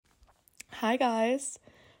Hi guys,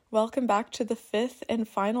 welcome back to the fifth and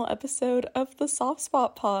final episode of the Soft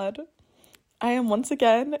Spot Pod. I am once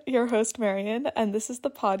again your host Marion, and this is the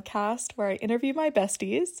podcast where I interview my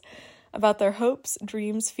besties about their hopes,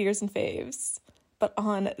 dreams, fears, and faves. But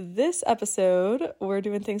on this episode, we're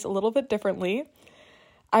doing things a little bit differently.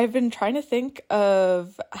 I've been trying to think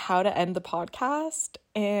of how to end the podcast,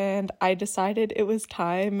 and I decided it was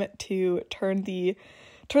time to turn the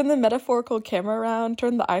metaphorical camera around,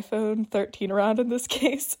 turn the iPhone 13 around in this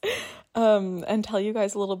case, and tell you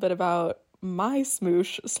guys a little bit about my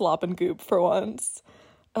smoosh, slop, and goop for once.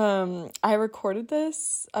 I recorded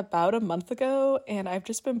this about a month ago, and I've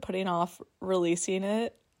just been putting off releasing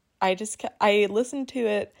it. I listened to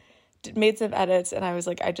it, made some edits, and I was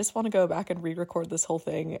like, I just want to go back and re-record this whole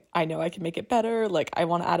thing. I know I can make it better. Like, I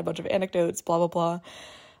want to add a bunch of anecdotes, blah, blah,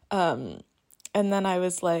 blah. And then I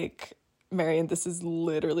was like, Marion, this is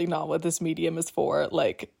literally not what this medium is for.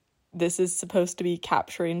 Like, this is supposed to be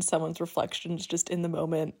capturing someone's reflections just in the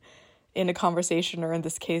moment in a conversation, or in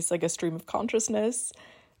this case, like a stream of consciousness.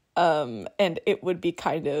 And it would be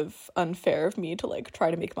kind of unfair of me to like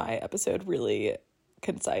try to make my episode really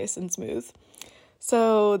concise and smooth.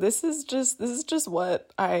 So this is just what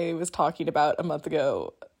I was talking about a month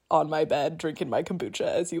ago on my bed drinking my kombucha,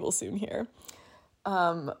 as you will soon hear.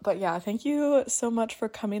 But yeah, thank you so much for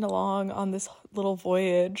coming along on this little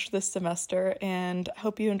voyage this semester, and I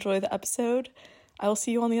hope you enjoy the episode. I will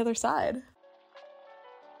see you on the other side.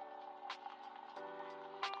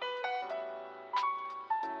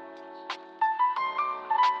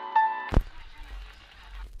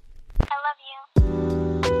 I love you.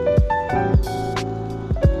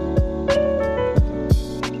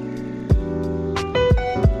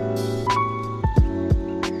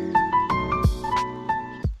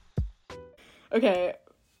 Okay,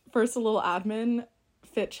 first a little admin,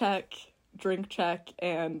 fit check, drink check,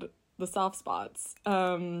 and the soft spots.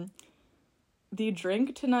 The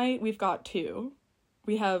drink tonight, we've got two.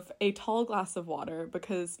 We have a tall glass of water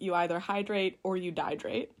because you either hydrate or you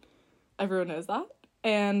dehydrate. Everyone knows that.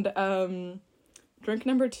 And drink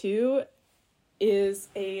number two is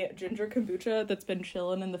a ginger kombucha that's been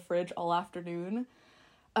chilling in the fridge all afternoon.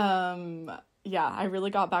 Yeah, I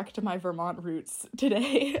really got back to my Vermont roots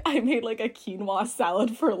today. I made like a quinoa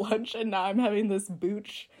salad for lunch, and now I'm having this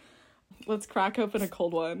booch. Let's crack open a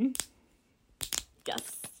cold one.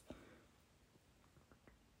 Yes.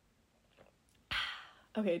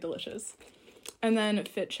 Okay, delicious. And then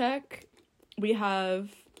fit check, we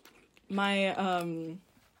have my,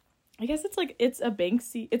 I guess it's a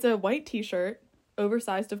Banksy, it's a white t-shirt,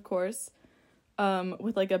 oversized of course,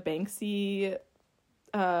 with like a Banksy,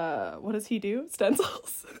 what does he do?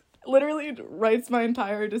 Stencils. Literally writes my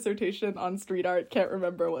entire dissertation on street art. Can't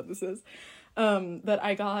remember what this is. That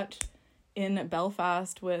I got in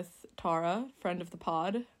Belfast with Tara, friend of the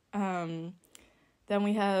pod. Then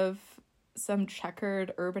we have some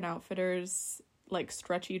checkered Urban Outfitters, like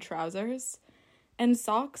stretchy trousers, and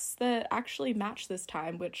socks that actually match this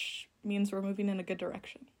time, which means we're moving in a good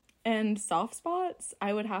direction. And soft spots,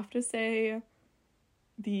 I would have to say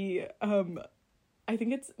the, I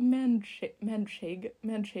think it's manchego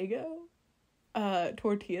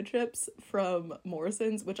tortilla chips from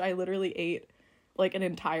Morrison's, which I literally ate like an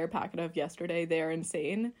entire packet of yesterday. They're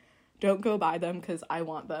insane. Don't go buy them because I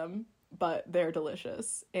want them, but they're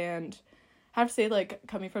delicious. And I have to say, like,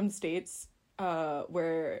 coming from the States,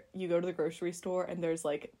 where you go to the grocery store and there's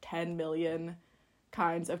like 10 million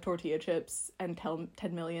kinds of tortilla chips and 10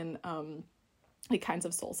 million like kinds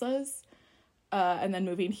of salsas. And then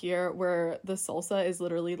moving here where the salsa is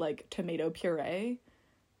literally like tomato puree,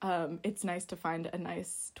 it's nice to find a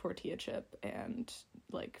nice tortilla chip and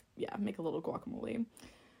like, yeah, make a little guacamole.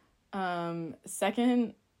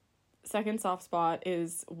 Second soft spot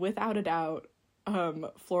is without a doubt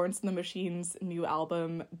Florence the Machine's new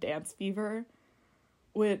album Dance Fever,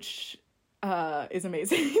 which is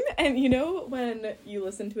amazing. And you know when you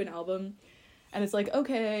listen to an album and it's like,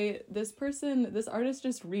 okay, this artist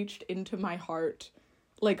just reached into my heart,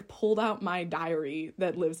 like pulled out my diary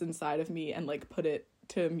that lives inside of me and like put it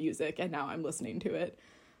to music, and now I'm listening to it.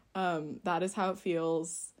 That is how it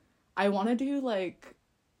feels. I want to do like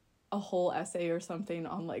a whole essay or something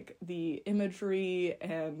on like the imagery,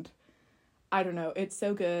 and I don't know, it's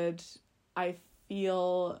so good. I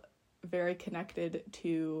feel very connected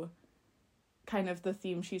to kind of the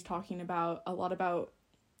theme she's talking about, a lot about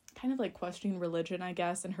kind of like questioning religion, I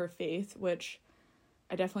guess, and her faith, which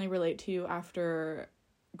I definitely relate to after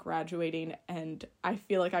graduating, and I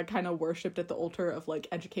feel like I kind of worshipped at the altar of like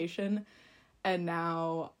education, and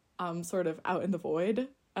now I'm sort of out in the void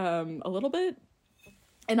a little bit.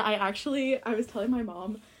 And I was telling my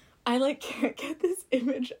mom I, like, can't get this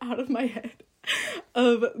image out of my head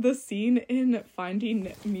of the scene in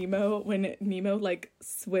Finding Nemo when Nemo, like,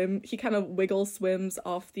 he kind of swims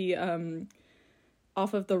off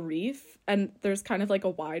of the reef, and there's kind of like a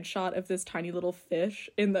wide shot of this tiny little fish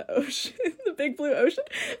in the ocean, the big blue ocean,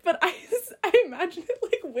 but I imagine it,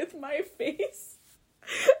 like, with my face,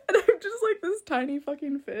 and I'm just, like, this tiny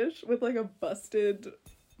fucking fish with, like, a busted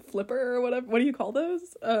flipper or whatever. What do you call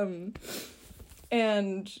those?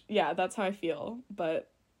 And yeah, that's how I feel,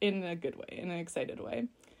 but in a good way, in an excited way.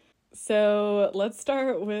 So let's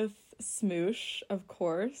start with smoosh, of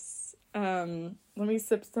course. Let me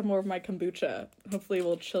sip some more of my kombucha. Hopefully it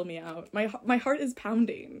will chill me out. My heart is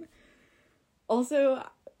pounding. Also,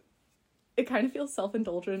 it kind of feels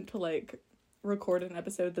self-indulgent to, like, record an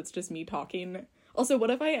episode that's just me talking. Also, what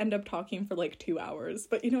if I end up talking for, like, 2 hours?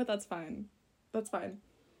 But you know what? That's fine. That's fine.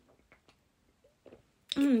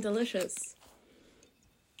 Delicious.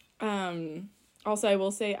 Also, I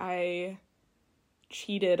will say I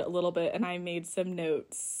cheated a little bit and I made some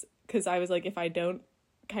notes because I was like, if I don't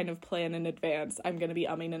kind of plan in advance, I'm gonna be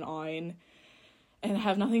umming and ahhing and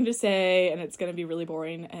have nothing to say, and it's gonna be really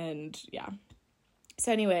boring. And yeah,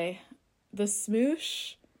 so anyway, the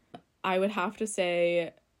smoosh, I would have to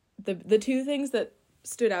say the two things that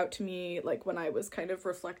stood out to me, like, when I was kind of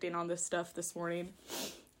reflecting on this stuff this morning,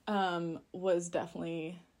 was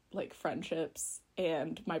definitely, like, friendships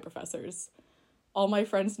and my professors. All my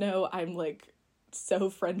friends know I'm, like, so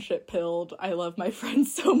friendship pilled. I love my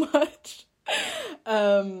friends so much.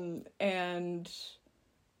 And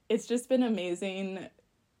it's just been amazing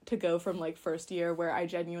to go from, like, first year where I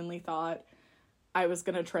genuinely thought I was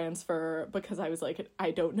gonna transfer because I was like,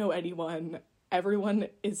 I don't know anyone. Everyone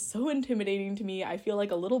is so intimidating to me. I feel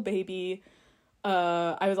like a little baby.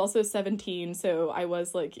 I was also 17, so I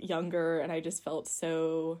was, like, younger, and I just felt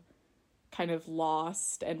so kind of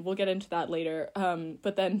lost, and we'll get into that later.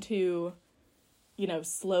 But then to, you know,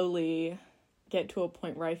 slowly get to a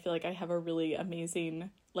point where I feel like I have a really amazing,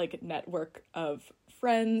 like, network of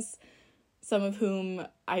friends, some of whom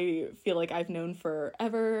I feel like I've known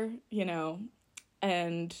forever, you know,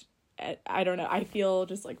 and I don't know, I feel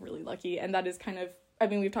just, like, really lucky. And that is kind of, I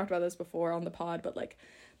mean, we've talked about this before on the pod, but, like,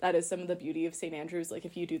 that is some of the beauty of St. Andrews. Like,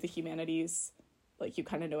 if you do the humanities, like, you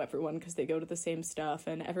kind of know everyone because they go to the same stuff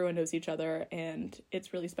and everyone knows each other, and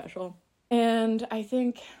it's really special. And I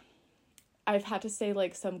think I've had to say,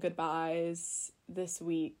 like, some goodbyes this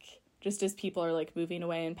week just as people are, like, moving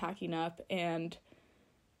away and packing up, and,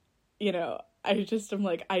 you know, I just am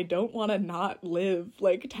like, I don't want to not live,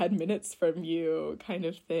 like, 10 minutes from you kind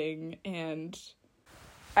of thing. And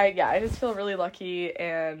I just feel really lucky.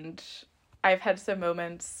 And I've had some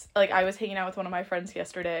moments, like, I was hanging out with one of my friends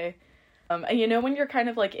yesterday, and you know when you're kind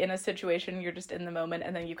of, like, in a situation, you're just in the moment,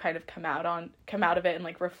 and then you kind of come out of it and,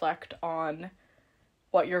 like, reflect on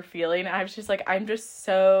what you're feeling. And I was just like, I'm just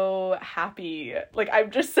so happy. Like,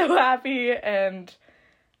 I'm just so happy, and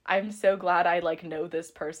I'm so glad I, like, know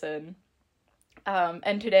this person.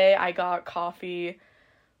 And today I got coffee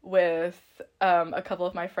with a couple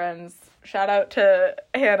of my friends. Shout out to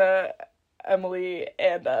Hannah, Emily,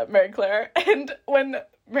 and Mary Claire. And when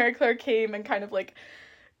Mary Claire came and kind of, like,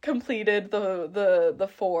 completed the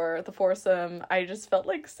foursome, I just felt,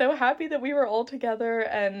 like, so happy that we were all together.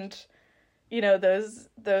 And, you know,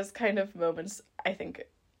 those kind of moments, I think,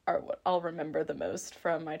 are what I'll remember the most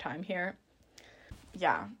from my time here.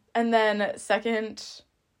 Yeah. And then second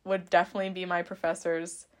would definitely be my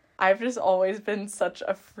professors. I've just always been such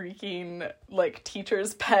a freaking, like,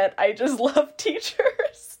 teacher's pet. I just love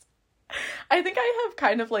teachers. I think I have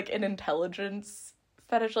kind of, like, an intelligence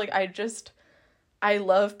fetish. Like, I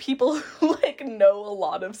love people who, like, know a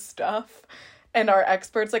lot of stuff and are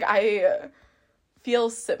experts. Like, I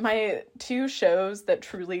feel my two shows that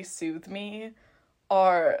truly soothe me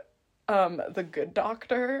are The Good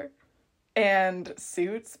Doctor and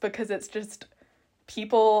Suits, because it's just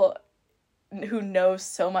people who know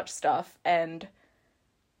so much stuff and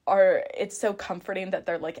it's so comforting that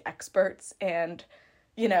they're, like, experts, and,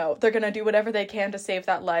 you know, they're gonna do whatever they can to save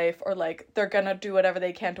that life, or, like, they're gonna do whatever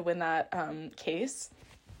they can to win that case.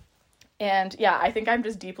 And yeah, I think I'm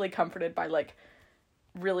just deeply comforted by, like,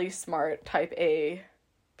 really smart type A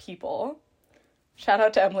people. Shout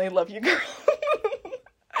out to Emily, love you, girl.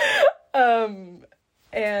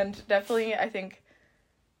 And definitely I think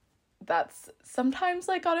that's sometimes,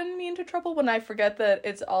 like, gotten me into trouble when I forget that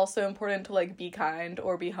it's also important to, like, be kind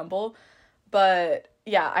or be humble. But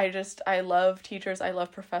yeah, I love teachers, I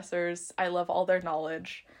love professors, I love all their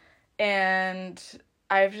knowledge. And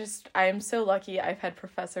I'm so lucky I've had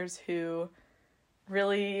professors who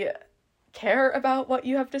really care about what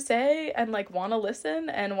you have to say and, like, want to listen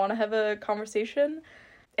and want to have a conversation,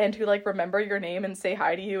 and who, like, remember your name and say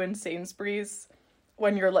hi to you in Sainsbury's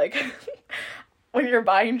when you're, like, when you're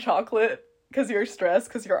buying chocolate because you're stressed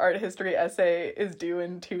because your art history essay is due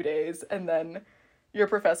in 2 days, and then your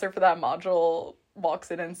professor for that module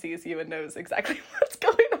walks in and sees you and knows exactly what's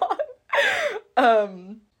going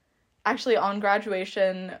on. Actually, on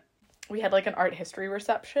graduation, we had, like, an art history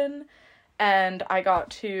reception, and I got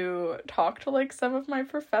to talk to, like, some of my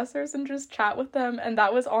professors and just chat with them, and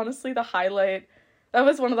that was honestly the highlight. That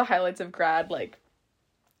was one of the highlights of grad, like,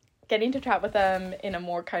 getting to chat with them in a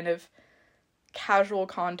more kind of casual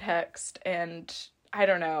context, and I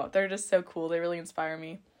don't know, they're just so cool. They really inspire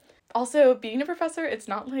me. Also, being a professor, it's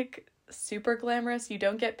not, like, super glamorous. You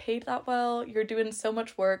don't get paid that well. You're doing so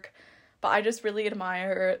much work, but I just really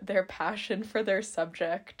admire their passion for their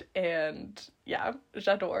subject, and yeah,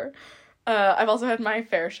 j'adore. I've also had my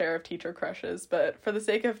fair share of teacher crushes, but for the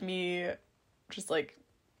sake of me, just, like,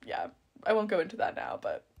 yeah, I won't go into that now,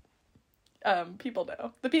 but people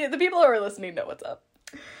know. The people who are listening know what's up.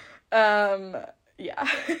 Yeah.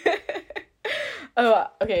 Oh,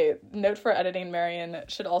 okay, note for editing, Marion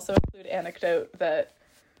should also include anecdote that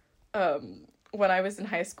when I was in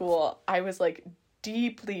high school, I was, like,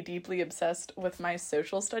 deeply obsessed with my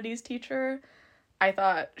social studies teacher. I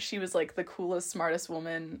thought she was, like, the coolest, smartest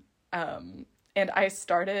woman, and I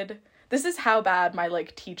started, this is how bad my,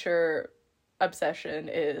 like, teacher obsession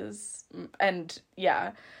is, and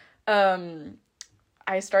yeah,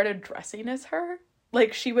 I started dressing as her.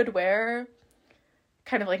 Like, she would wear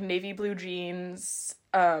kind of, like, navy blue jeans,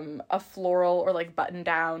 a floral or, like,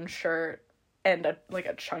 button-down shirt, and a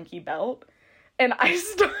chunky belt, and I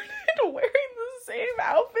started wearing the same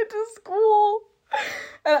outfit to school,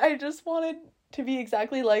 and I just wanted to be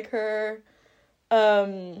exactly like her,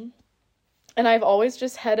 and I've always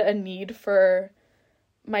just had a need for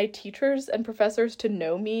my teachers and professors to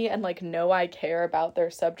know me and, like, know I care about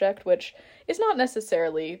their subject, which is not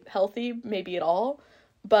necessarily healthy, maybe at all,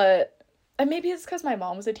 but, and maybe it's because my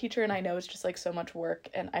mom was a teacher and I know it's just, like, so much work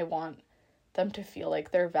and I want them to feel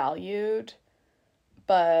like they're valued,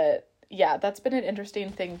 but yeah, that's been an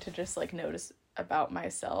interesting thing to just, like, notice about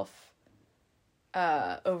myself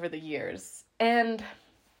over the years. And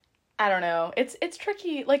I don't know, it's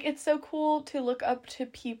tricky. Like, it's so cool to look up to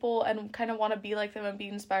people and kind of want to be like them and be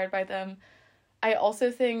inspired by them. I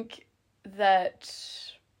also think that,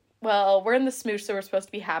 well, we're in the smoosh, so we're supposed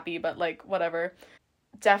to be happy, but, like, whatever.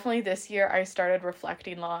 Definitely this year I started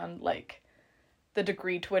reflecting on, like, the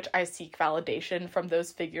degree to which I seek validation from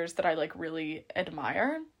those figures that I, like, really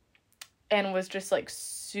admire, and was just, like,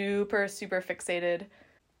 super fixated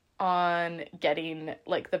on getting,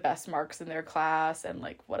 like, the best marks in their class and,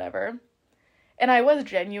 like, whatever. And I was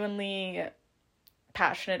genuinely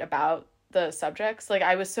passionate about the subjects. Like,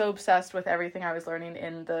 I was so obsessed with everything I was learning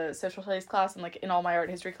in the social studies class and, like, in all my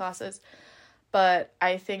art history classes. But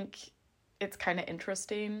I think it's kind of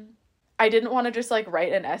interesting. I didn't want to just, like,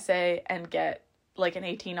 write an essay and get, like, an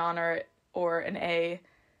 18 on or an A.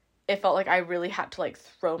 It felt like I really had to, like,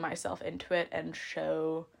 throw myself into it and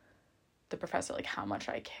show the professor, like, how much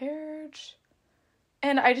I cared.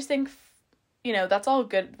 And I just think, you know, that's all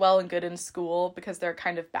good, well and good in school because they're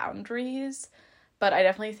kind of boundaries, but I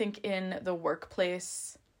definitely think in the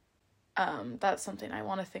workplace, that's something I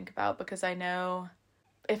want to think about, because I know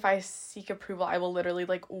if I seek approval, I will literally,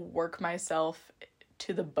 like, work myself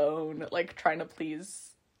to the bone, like, trying to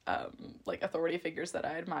please, like, authority figures that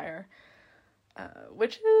I admire,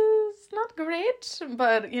 which is not great,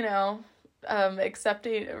 but, you know,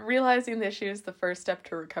 realizing the issue is the first step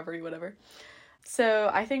to recovery, whatever. So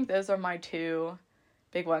I think those are my two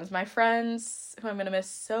big ones. My friends, who I'm gonna miss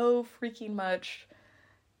so freaking much,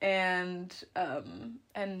 and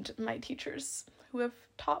my teachers, who have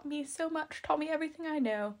taught me so much, taught me everything I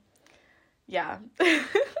know. Yeah.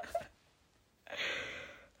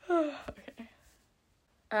 Okay.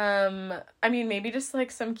 I mean, maybe just, like,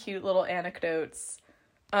 some cute little anecdotes.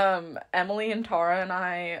 Emily and Tara and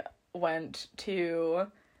I went to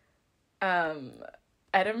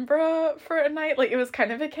Edinburgh for a night. Like, it was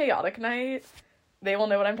kind of a chaotic night. They will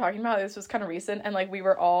know what I'm talking about. This was kind of recent, and, like, we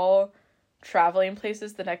were all traveling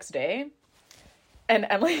places the next day, and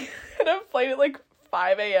Emily had a flight at, like,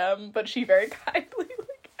 5 a.m., but she very kindly,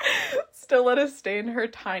 like, still let us stay in her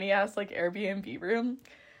tiny ass, like, Airbnb room.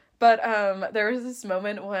 But there was this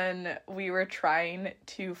moment when we were trying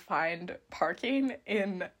to find parking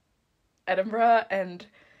in Edinburgh, and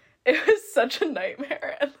it was such a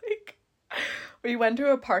nightmare. And, like, we went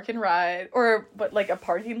to a park and ride, or, but, like, a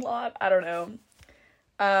parking lot, I don't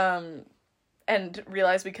know. and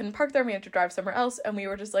realized we couldn't park there. We had to drive somewhere else. And we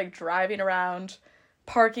were just like driving around,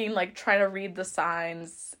 parking, like trying to read the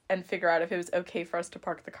signs and figure out if it was okay for us to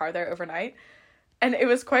park the car there overnight. And it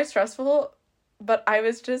was quite stressful, but I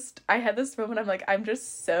had this moment, I'm like, I'm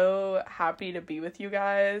just so happy to be with you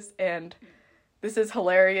guys, and this is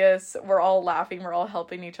hilarious. We're all laughing, we're all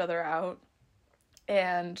helping each other out.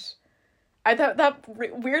 And I thought that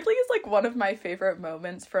weirdly is like one of my favorite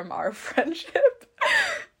moments from our friendship.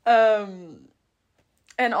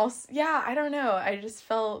 And also, yeah, I don't know, I just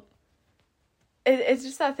felt, it's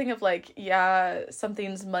just that thing of like, yeah,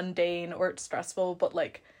 something's mundane or it's stressful, but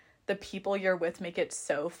like the people you're with make it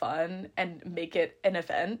so fun and make it an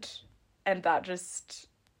event. And that just,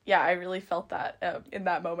 yeah, I really felt that in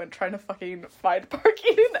that moment, trying to fucking find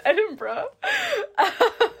parking in Edinburgh.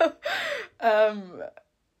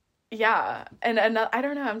 Yeah, and I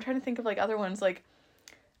don't know, I'm trying to think of like other ones. Like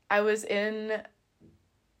I was a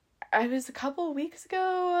couple of weeks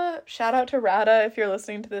ago, shout out to Rada if you're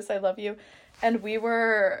listening to this, I love you, and we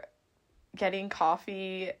were getting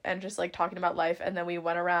coffee and just like talking about life, and then we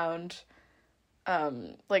went around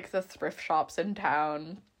like the thrift shops in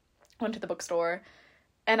town, went to the bookstore,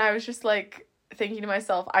 and I was just like thinking to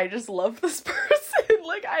myself, I just love this person.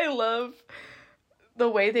 Like I love the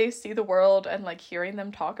way they see the world and like hearing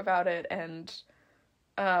them talk about it, and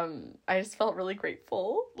I just felt really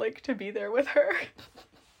grateful like to be there with her.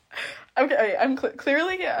 Okay, I'm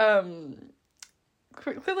clearly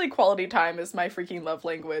quality time is my freaking love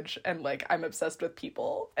language, and like I'm obsessed with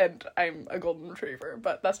people, and I'm a golden retriever,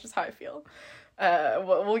 but that's just how I feel.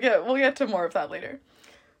 We'll get to more of that later.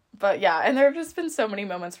 But yeah, and there have just been so many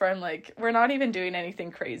moments where I'm like, we're not even doing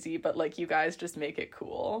anything crazy, but like you guys just make it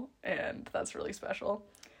cool, and that's really special.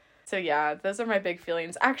 So yeah, those are my big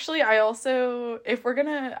feelings. Actually, I also, I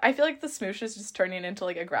feel like the smoosh is just turning into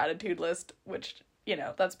like a gratitude list, which, you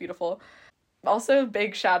know, that's beautiful. Also,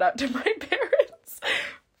 big shout out to my parents.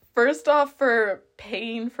 First off, for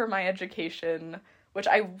paying for my education, which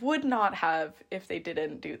I would not have if they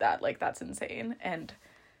didn't do that. Like, that's insane. And,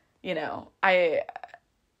 you know, I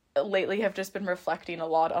lately have just been reflecting a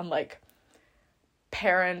lot on like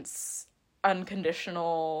parents'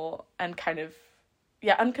 unconditional and kind of,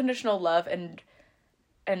 yeah, unconditional love and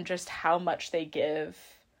just how much they give.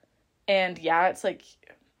 And yeah, it's like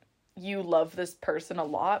you love this person a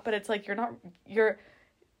lot, but it's like you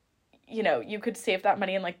know, you could save that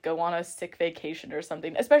money and like go on a sick vacation or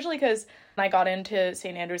something. Especially because when I got into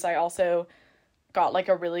St. Andrews, I also got like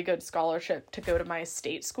a really good scholarship to go to my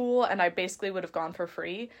state school, and I basically would have gone for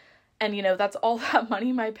free. And, you know, that's all that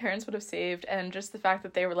money my parents would have saved. And just the fact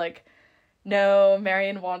that they were like, no,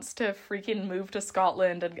 Marion wants to freaking move to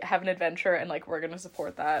Scotland and have an adventure, and like we're gonna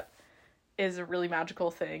support that, is a really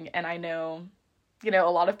magical thing. And I know, you know,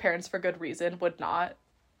 a lot of parents for good reason would not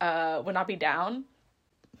be down.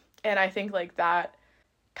 And I think like that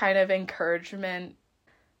kind of encouragement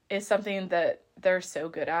is something that they're so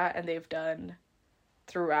good at, and they've done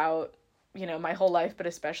throughout, you know, my whole life, but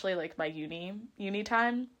especially like my uni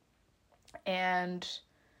time. And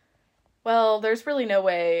well, there's really no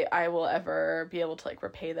way I will ever be able to like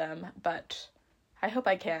repay them, but I hope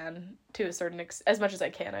I can to a certain as much as I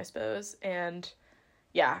can, I suppose. And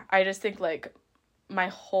yeah, I just think like my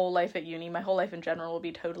whole life at uni, my whole life in general will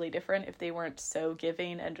be totally different if they weren't so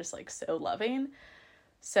giving and just like so loving.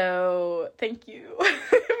 So thank you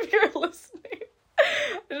if you're listening.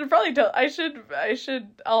 I should probably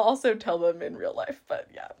I'll also tell them in real life, but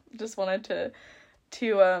yeah, just wanted to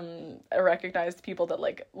recognize the people that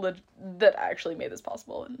like that actually made this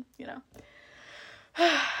possible, and you know.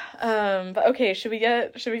 But okay, should we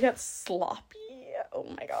get sloppy? Oh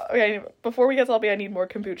my god. Okay, before we get sloppy, I need more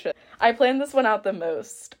kombucha. I planned this one out the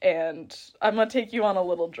most, and I'm gonna take you on a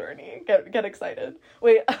little journey. Get excited.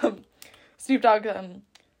 Wait, Snoop Dogg,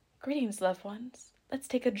 greetings, loved ones. Let's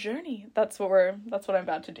take a journey. That's what I'm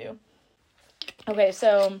about to do. Okay,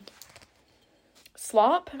 so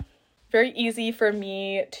slop, very easy for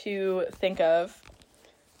me to think of.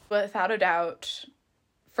 Without a doubt,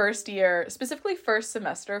 first year, specifically first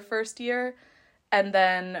semester, first year, and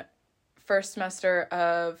then first semester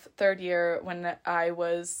of third year when I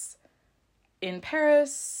was in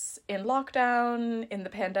Paris, in lockdown, in the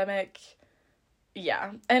pandemic.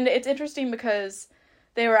 Yeah, and it's interesting because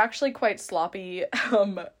they were actually quite sloppy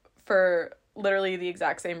for literally the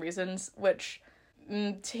exact same reasons, which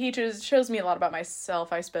shows me a lot about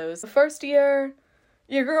myself, I suppose. The first year,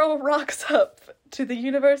 your girl rocks up to the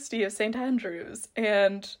University of St. Andrews,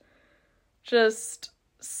 and just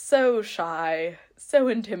so shy, so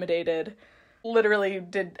intimidated, literally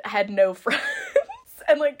had no friends,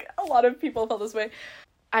 and like a lot of people felt this way.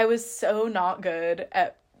 I was so not good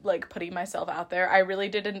at like, putting myself out there. I really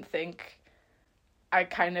didn't think I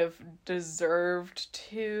kind of deserved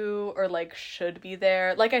to or, like, should be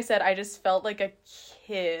there. Like I said, I just felt like a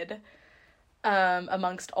kid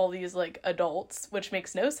amongst all these, like, adults, which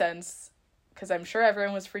makes no sense because I'm sure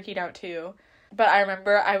everyone was freaking out too. But I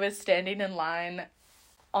remember I was standing in line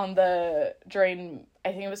during,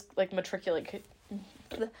 I think it was, like,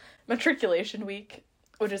 matriculation week,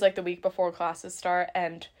 which is, like, the week before classes start,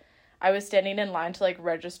 and I was standing in line to, like,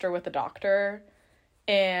 register with the doctor,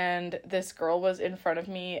 and this girl was in front of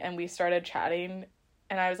me, and we started chatting,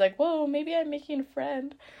 and I was like, whoa, maybe I'm making a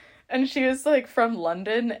friend, and she was, like, from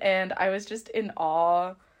London, and I was just in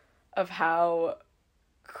awe of how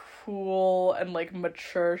cool and, like,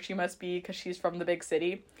 mature she must be, because she's from the big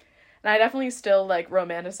city. And I definitely still, like,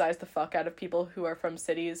 romanticize the fuck out of people who are from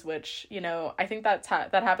cities, which, you know, I think that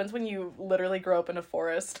happens when you literally grow up in a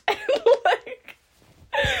forest. And, like,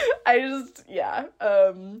 I just, yeah.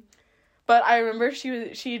 But I remember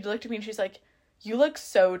she looked at me and she's like, you look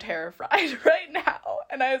so terrified right now.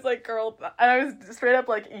 And I was like, girl, and I was straight up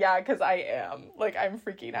like, yeah, because I am. Like, I'm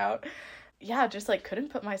freaking out. Yeah, just, like, couldn't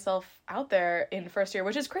put myself out there in first year,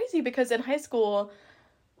 which is crazy because in high school,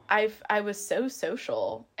 I was so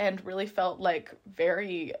social and really felt, like,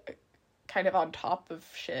 very kind of on top of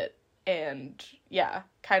shit. And yeah,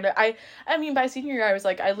 kind of, I mean, by senior year, I was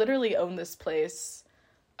like, I literally own this place.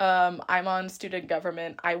 I'm on student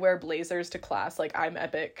government. I wear blazers to class. Like, I'm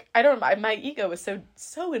epic. I don't know. My ego was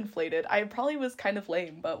so inflated. I probably was kind of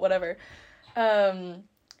lame, but whatever. And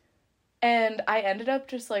I ended up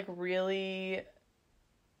just, like, really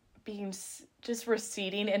being just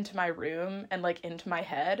receding into my room and, like, into my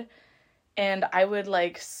head, and I would,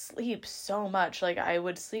 like, sleep so much. Like, I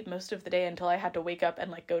would sleep most of the day until I had to wake up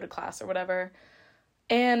and, like, go to class or whatever.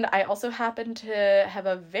 And I also happened to have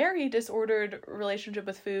a very disordered relationship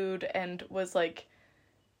with food and was, like,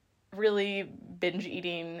 really binge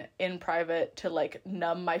eating in private to, like,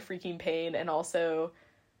 numb my freaking pain, and also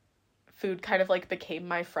food kind of, like, became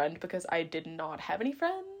my friend because I did not have any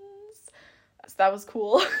friends. So that was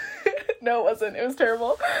cool. No, it wasn't. It was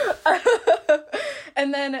terrible.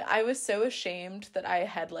 And then I was so ashamed that I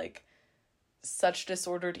had, like, such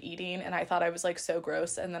disordered eating, and I thought I was, like, so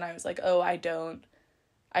gross. And then I was like, oh, I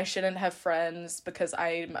shouldn't have friends because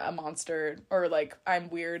I'm a monster, or, like,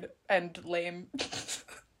 I'm weird and lame.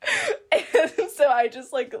 And so I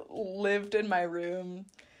just, like, lived in my room.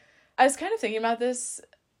 I was kind of thinking about this,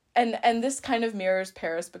 and this kind of mirrors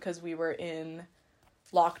Paris because we were in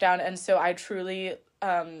lockdown, and so I truly,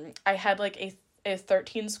 I had, like, a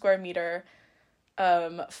 13 square meter,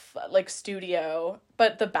 like, studio,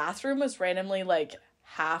 but the bathroom was randomly, like,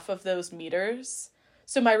 half of those meters,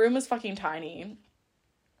 so my room was fucking tiny,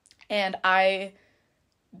 and I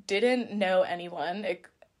didn't know anyone,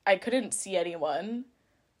 I couldn't see anyone,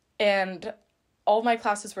 and all my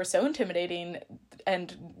classes were so intimidating,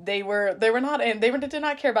 and they did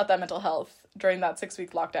not care about that mental health during that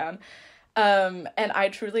 6-week lockdown. And I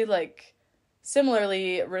truly, like,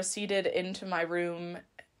 similarly receded into my room,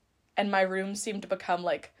 and my room seemed to become,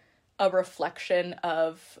 like, a reflection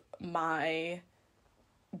of my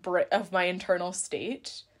internal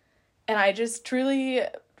state. And I just truly,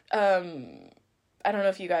 I don't know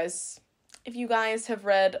if you guys have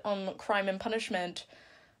read, Crime and Punishment,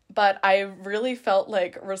 but I really felt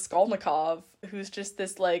like Raskolnikov, who's just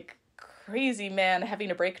this, like, crazy man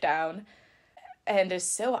having a breakdown, and is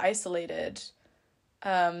so isolated.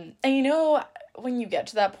 And you know, when you get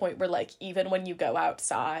to that point where, like, even when you go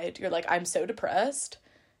outside, you're like, I'm so depressed,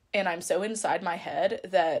 and I'm so inside my head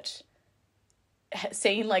that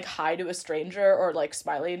saying, like, hi to a stranger or, like,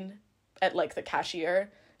 smiling at, like, the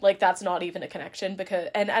cashier, like, that's not even a connection, because,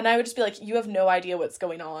 and I would just be like, you have no idea what's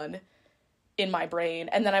going on in my brain.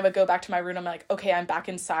 And then I would go back to my room, I'm like, okay, I'm back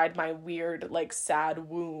inside my weird, like, sad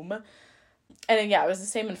womb. And then, yeah, it was the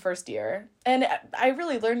same in first year. And I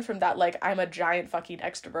really learned from that, like, I'm a giant fucking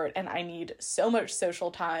extrovert and I need so much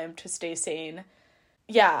social time to stay sane.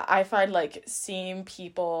 Yeah, I find, like, seeing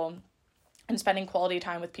people and spending quality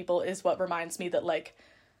time with people is what reminds me that, like,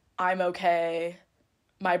 I'm okay,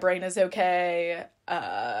 my brain is okay,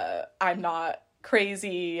 I'm not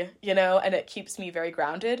crazy, you know, and it keeps me very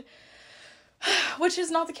grounded. Which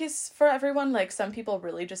is not the case for everyone. Like, some people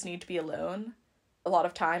really just need to be alone a lot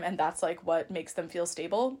of time, and that's, like, what makes them feel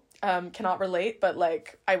stable. Cannot relate, but,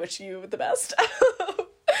 like, I wish you the best.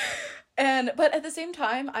 But at the same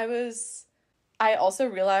time, I also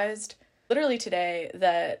realized literally today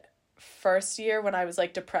that first year, when I was,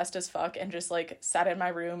 like, depressed as fuck and just, like, sat in my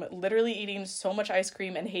room literally eating so much ice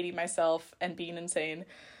cream and hating myself and being insane,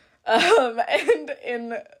 and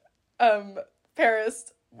in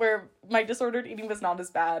Paris, where my disordered eating was not as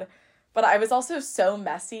bad. But I was also so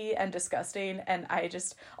messy and disgusting, and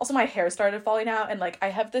also my hair started falling out, and, like, I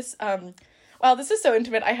have this, wow, this is so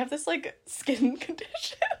intimate, I have this, like, skin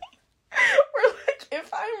condition, where, like,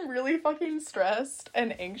 if I'm really fucking stressed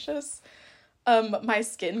and anxious, my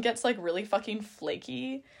skin gets, like, really fucking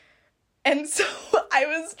flaky, and so I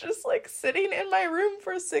was just, like, sitting in my room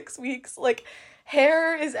for 6 weeks, like,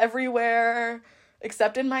 hair is everywhere,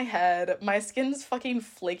 except in my head, my skin's fucking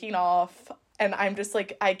flaking off, and I'm just,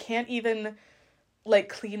 like, I can't even, like,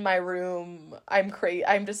 clean my room. I'm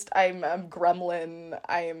gremlin.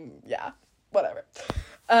 Yeah, whatever.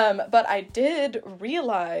 But I did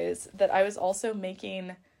realize that I was also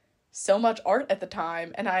making so much art at the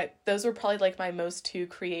time, and those were probably, like, my most two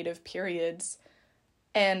creative periods.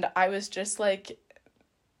 And I was just, like,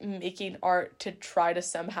 making art to try to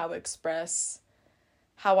somehow express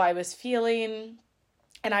how I was feeling.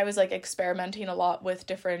 And I was, like, experimenting a lot with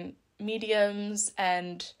different mediums,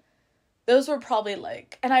 and those were probably,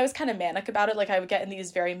 like, and I was kind of manic about it, like, I would get in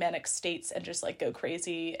these very manic states and just, like, go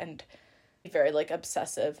crazy and be very, like,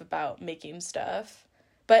 obsessive about making stuff,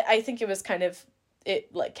 but I think it was kind of,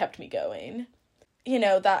 it, like, kept me going, you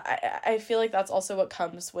know, that I feel like that's also what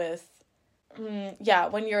comes with,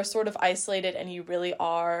 when you're sort of isolated and you really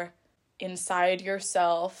are inside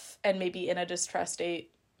yourself and maybe in a distressed state,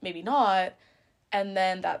 maybe not. And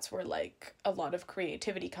then that's where, like, a lot of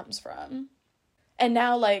creativity comes from. And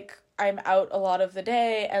now, like, I'm out a lot of the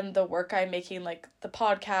day, and the work I'm making, like, the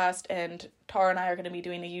podcast, and Tara and I are going to be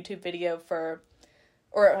doing a YouTube video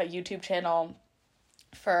or a YouTube channel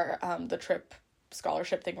for the trip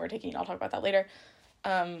scholarship thing we're taking. I'll talk about that later.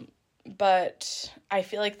 But I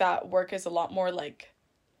feel like that work is a lot more, like,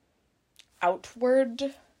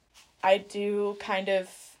 outward. I do kind of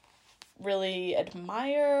really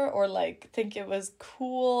admire or, like, think it was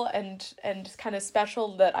cool and kind of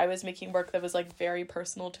special that I was making work that was, like, very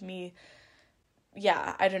personal to me.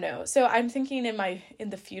 Yeah, I don't know. So I'm thinking in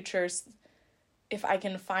the futures if I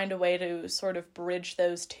can find a way to sort of bridge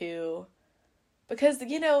those two, because,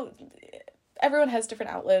 you know, everyone has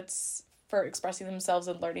different outlets for expressing themselves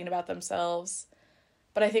and learning about themselves.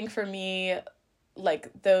 But I think for me,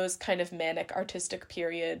 like, those kind of manic artistic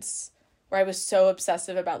periods where I was so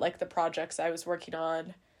obsessive about, like, the projects I was working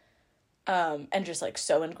on, and just, like,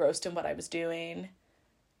 so engrossed in what I was doing,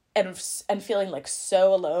 and feeling, like,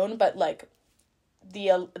 so alone, but, like,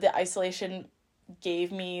 the isolation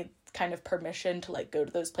gave me kind of permission to, like, go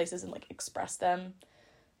to those places and, like, express them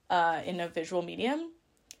in a visual medium.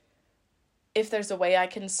 If there's a way I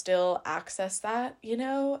can still access that, you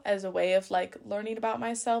know, as a way of, like, learning about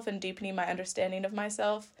myself and deepening my understanding of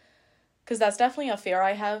myself, because that's definitely a fear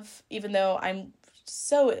I have, even though I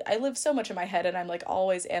live so much in my head and I'm, like,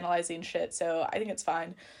 always analyzing shit, so I think it's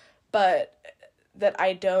fine, but that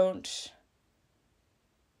I don't,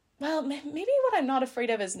 well, maybe what I'm not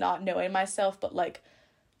afraid of is not knowing myself, but, like,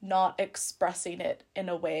 not expressing it in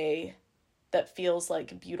a way that feels,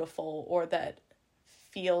 like, beautiful, or that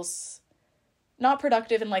feels not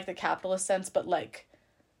productive in, like, the capitalist sense, but, like,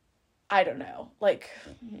 I don't know, like,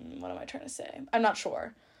 what am I trying to say? I'm not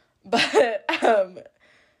sure. But,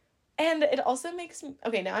 and it also makes me,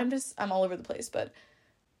 okay, now I'm all over the place,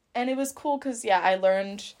 and it was cool, because, yeah,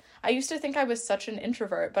 I used to think I was such an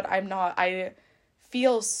introvert, but I'm not. I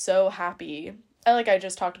feel so happy, like I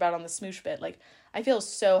just talked about on the smoosh bit, like, I feel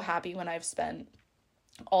so happy when I've spent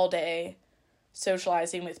all day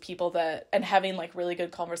socializing with people and having, like, really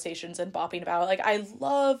good conversations and bopping about, like, I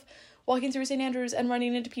love walking through St. Andrews and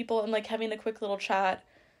running into people and, like, having a quick little chat.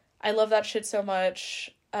 I love that shit so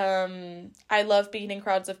much. I love being in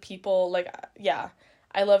crowds of people, like, yeah,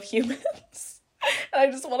 I love humans, and I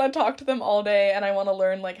just want to talk to them all day, and I want to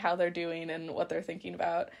learn, like, how they're doing and what they're thinking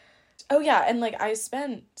about. Oh, yeah, and, like, I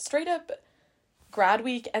spent straight up grad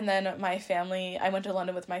week, and then I went to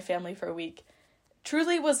London with my family for a week,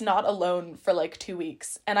 truly was not alone for, like, 2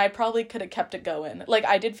 weeks, and I probably could have kept it going. Like,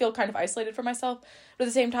 I did feel kind of isolated for myself, but at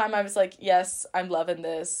the same time, I was like, yes, I'm loving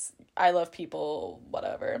this, I love people,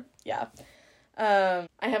 whatever, yeah. I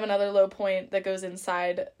have another low point that goes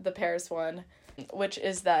inside the Paris one, which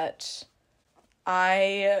is that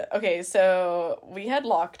so we had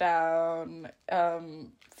lockdown,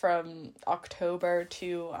 from October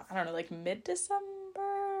to, I don't know, like,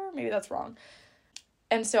 mid-December? Maybe that's wrong.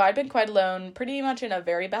 And so I'd been quite alone, pretty much in a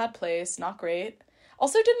very bad place, not great.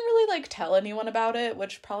 Also didn't really, like, tell anyone about it,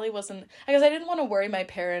 which probably wasn't, I guess I didn't want to worry my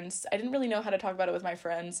parents. I didn't really know how to talk about it with my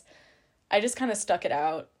friends. I just kind of stuck it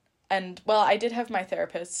out. And, well, I did have my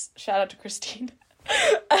therapist. Shout out to Christine.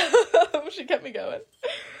 She kept me going.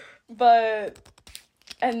 But,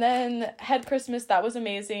 And then had Christmas. That was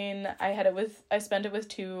amazing. I spent it with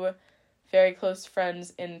 2 very close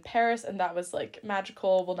friends in Paris, and that was, like,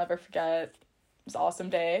 magical. We'll never forget. It was an awesome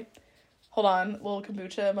day. Hold on, little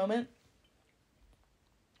kombucha moment.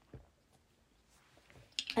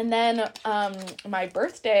 And then my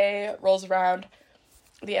birthday rolls around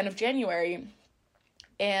the end of January,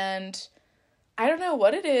 and I don't know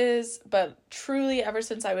what it is, but truly ever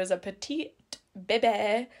since I was a petite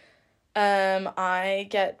bebe, I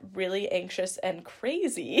get really anxious and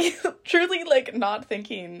crazy, truly, like, not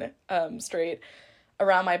thinking straight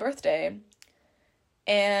around my birthday.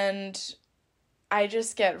 And I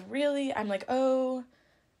just get I'm like, oh,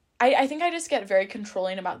 I think I just get very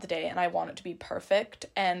controlling about the day, and I want it to be perfect,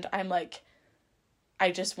 and I'm like, I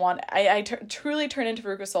truly turn into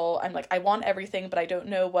Veruca Sol. I'm like, I want everything, but I don't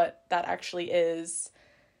know what that actually is.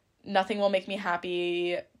 Nothing will make me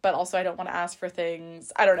happy, but also I don't want to ask for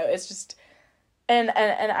things. I don't know, it's just, and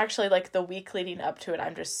actually, like, the week leading up to it,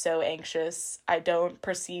 I'm just so anxious. I don't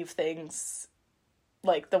perceive things,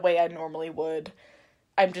 like, the way I normally would.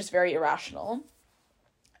 I'm just very irrational.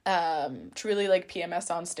 Truly, like, PMS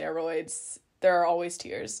on steroids. There are always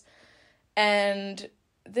tears. And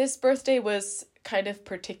this birthday was kind of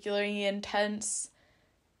particularly intense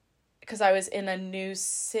because I was in a new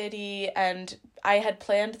city, and I had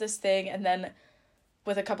planned this thing, and then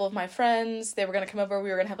with a couple of my friends, they were going to come over, we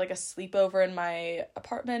were going to have, like, a sleepover in my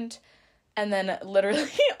apartment, and then literally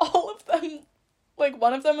all of them, like,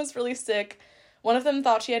 one of them was really sick, one of them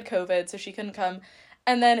thought she had COVID, so she couldn't come,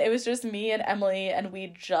 and then it was just me and Emily, and we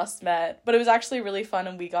just met, but it was actually really fun,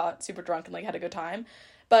 and we got super drunk and, like, had a good time.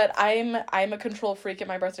 But I'm a control freak at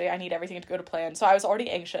my birthday. I need everything to go to plan. So I was already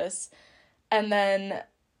anxious. And then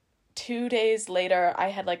 2 days later,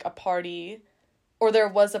 I had, like, a party, or there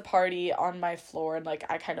was a party on my floor, and, like,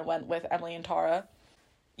 I kind of went with Emily and Tara.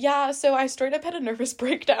 Yeah, so I straight up had a nervous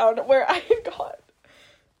breakdown where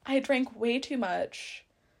I drank way too much.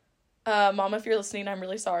 Mom, if you're listening, I'm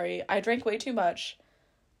really sorry. I drank way too much.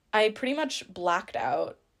 I pretty much blacked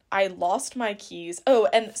out. I lost my keys. Oh,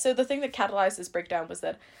 and so the thing that catalyzed this breakdown was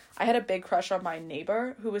that I had a big crush on my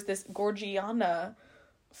neighbor, who was this Gorgiana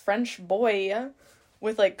French boy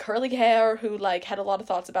with, like, curly hair, who, like, had a lot of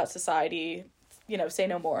thoughts about society, you know, say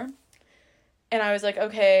no more. And I was like,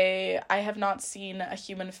 okay, I have not seen a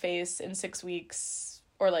human face in 6 weeks,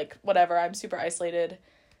 or, like, whatever, I'm super isolated,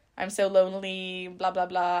 I'm so lonely, blah, blah,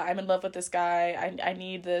 blah, I'm in love with this guy, I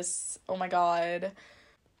need this, oh my god.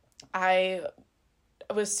 I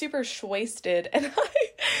was super wasted, and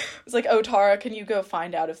I was like, oh, Tara, can you go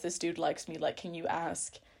find out if this dude likes me? Like, can you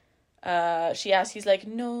ask? She asked, he's like,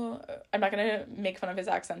 no, I'm not gonna make fun of his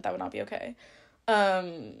accent, that would not be okay.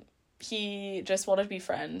 He just wanted to be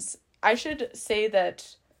friends. I should say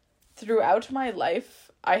that throughout my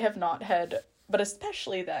life, I have not had, but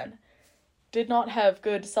especially then, did not have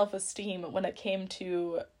good self-esteem when it came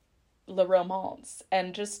to le romance,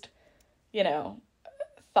 and just, you know,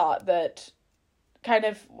 thought that kind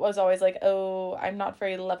of was always like, oh, I'm not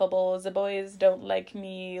very lovable, the boys don't like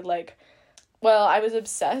me, like, well, I was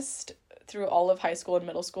obsessed through all of high school and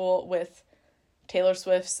middle school with Taylor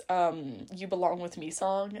Swift's You Belong With Me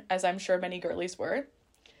song, as I'm sure many girlies were,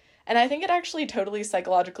 and I think it actually totally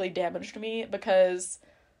psychologically damaged me, because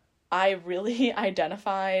I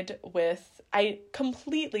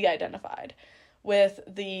completely identified with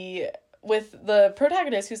the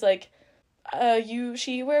protagonist, who's like,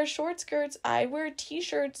 she wears short skirts, I wear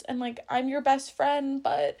t-shirts, and, like, I'm your best friend,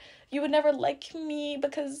 but you would never like me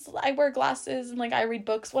because I wear glasses, and, like, I read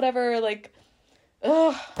books, whatever, like,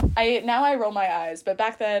 ugh. Now I roll my eyes, but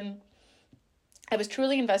back then, I was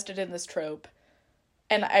truly invested in this trope,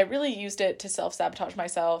 and I really used it to self-sabotage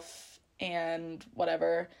myself, and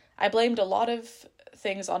whatever. I blamed a lot of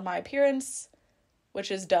things on my appearance,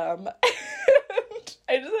 which is dumb.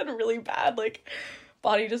 I just had really bad, like,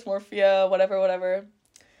 body dysmorphia, whatever.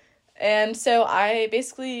 And so I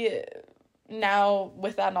basically, now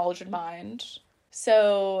with that knowledge in mind,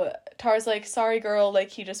 so Tara's like, sorry girl, like,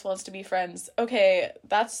 he just wants to be friends. Okay,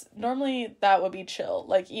 normally that would be chill.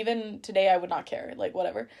 Like, even today I would not care, like,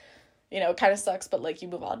 whatever. You know, it kind of sucks, but, like, you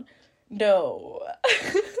move on. No.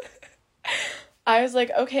 I was like,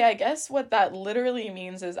 okay, I guess what that literally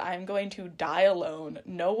means is I'm going to die alone.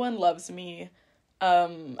 No one loves me.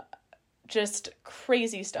 Just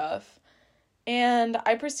crazy stuff. And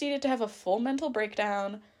I proceeded to have a full mental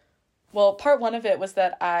breakdown. Well, part one of it was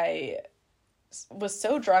that I was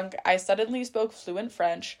so drunk, I suddenly spoke fluent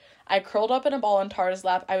French. I curled up in a ball on Tara's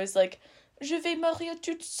lap. I was like, je vais mourir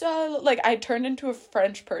toute seule. Like, I turned into a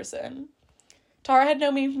French person. Tara had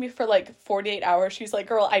known me for, like, 48 hours. She's like,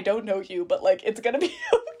 girl, I don't know you, but, like, it's gonna be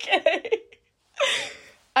okay.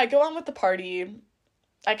 I go on with the party.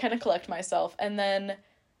 I kind of collect myself, and then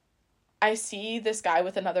I see this guy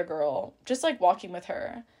with another girl, just, like, walking with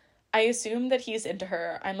her. I assume that he's into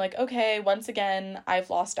her. I'm like, okay, once again, I've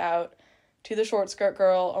lost out to the short skirt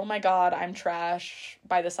girl. Oh my god, I'm trash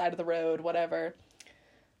by the side of the road, whatever.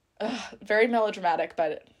 Ugh, very melodramatic,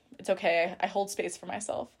 but it's okay. I hold space for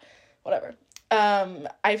myself. Whatever.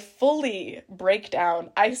 I fully break down.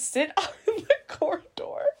 I sit on the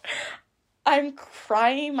corridor. I'm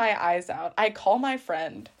crying my eyes out. I call my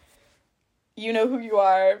friend. You know who you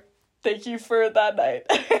are. Thank you for that night.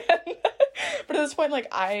 But at this point, like,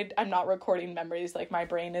 I'm not recording memories. Like, my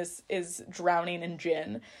brain is drowning in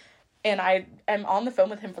gin. And I am on the phone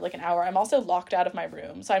with him for, like, an hour. I'm also locked out of my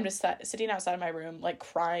room. So I'm just sitting outside of my room, like,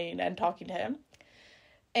 crying and talking to him.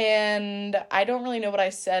 And I don't really know what I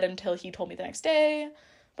said until he told me the next day.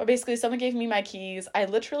 But basically, someone gave me my keys. I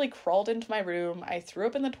literally crawled into my room. I threw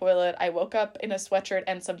up in the toilet. I woke up in a sweatshirt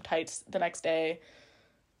and some tights the next day.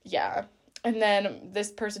 Yeah. And then this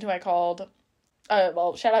person who I called,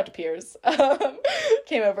 well, shout out to Piers,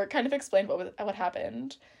 came over, kind of explained what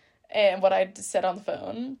happened and what I said on the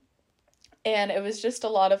phone. And it was just a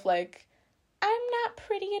lot of, like, I'm not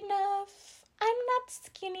pretty enough. I'm not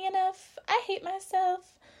skinny enough. I hate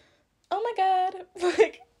myself. Oh my god.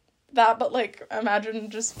 Like, that, but, like, imagine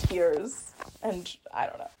just tears. And I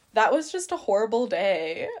don't know. That was just a horrible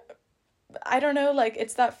day. I don't know, like,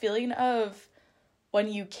 it's that feeling of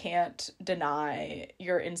when you can't deny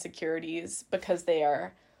your insecurities because they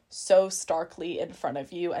are so starkly in front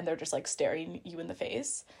of you and they're just, like, staring you in the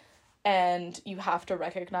face. And you have to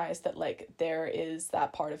recognize that, like, there is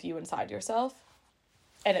that part of you inside yourself.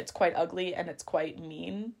 And it's quite ugly and it's quite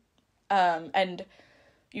mean. And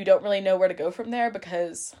you don't really know where to go from there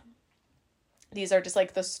because these are just,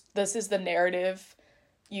 like, this is the narrative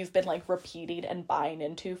you've been, like, repeating and buying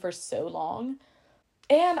into for so long.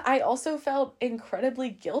 And I also felt incredibly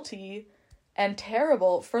guilty and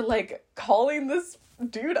terrible for, like, calling this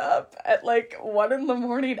dude up at, like, 1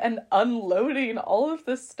 a.m. and unloading all of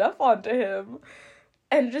this stuff onto him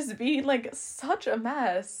and just being, like, such a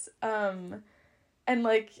mess. And,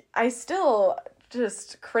 like, I still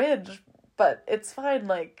just cringe, but it's fine.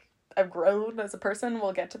 Like, I've grown as a person.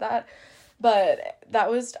 We'll get to that. But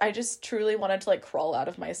I just truly wanted to, like, crawl out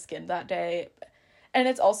of my skin that day. And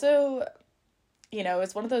it's also, you know,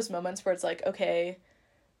 it's one of those moments where it's like, okay,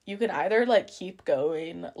 you can either, like, keep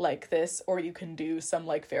going like this or you can do some,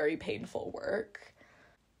 like, very painful work.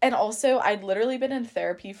 And also, I'd literally been in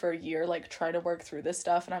therapy for a year, like, trying to work through this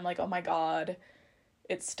stuff, and I'm like, oh my god,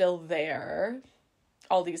 it's still there.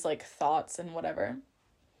 All these, like, thoughts and whatever.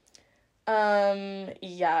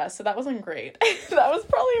 Yeah, so that wasn't great. That was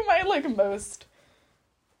probably my, like,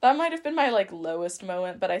 that might have been my, like, lowest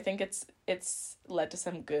moment, but I think it's led to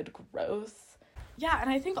some good growth. Yeah, and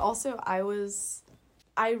I think also I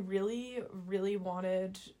really, really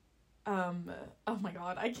wanted, oh my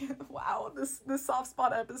god, I can't, wow, this soft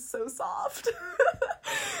spot ep is so soft.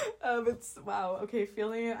 It's, wow, okay,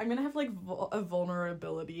 I'm gonna have, like, a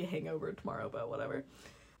vulnerability hangover tomorrow, but whatever.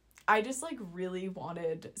 I just, like, really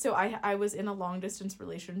wanted, so I was in a long-distance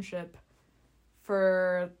relationship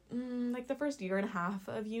for, like, the first year and a half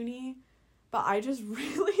of uni, but I just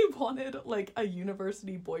really wanted, like, a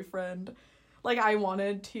university boyfriend. Like, I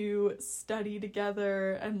wanted to study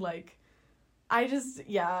together, and, like, I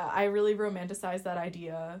really romanticized that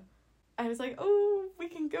idea. I was like, oh, we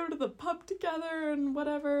can go to the pub together, and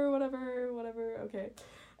whatever, okay.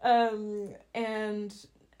 And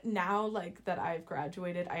now, like, that I've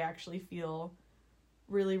graduated, I actually feel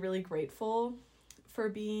really, really grateful for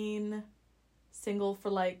being single for,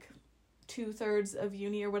 like, 2/3 of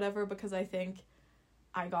uni or whatever, because I think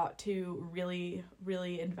I got to really,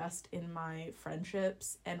 really invest in my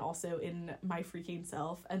friendships and also in my freaking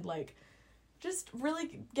self and, like, just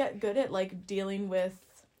really get good at, like, dealing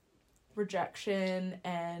with rejection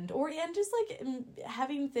and just, like,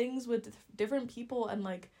 having things with different people and,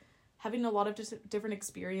 like, having a lot of just different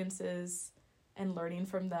experiences and learning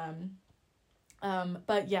from them.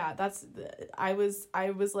 But yeah, I was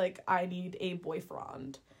like, I need a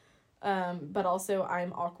boyfriend. But also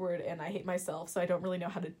I'm awkward and I hate myself, so I don't really know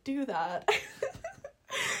how to do that.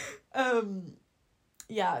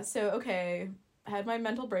 Yeah, so okay, I had my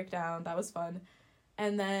mental breakdown, that was fun.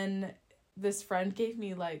 And then this friend gave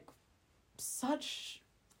me, like, such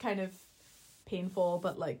kind of painful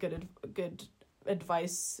but, like, good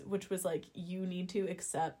advice, which was, like, you need to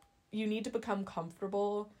become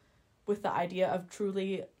comfortable with the idea of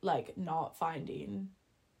truly, like, not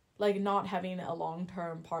having a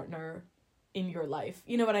long-term partner in your life.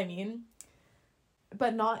 You know what I mean?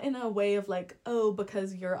 But not in a way of, like, oh,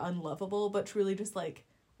 because you're unlovable, but truly just, like,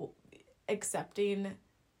 accepting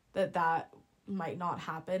that might not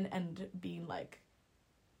happen and being like,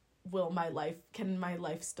 can my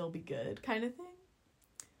life still be good kind of thing.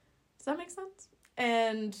 Does that make sense?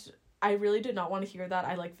 And I really did not want to hear that.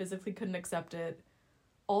 I like physically couldn't accept it.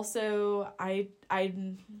 Also, I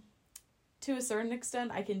to a certain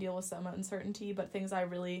extent I can deal with some uncertainty, but things I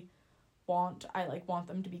really want, I like want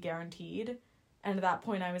them to be guaranteed. And at that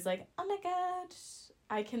point I was like, oh my god,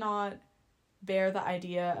 I cannot bear the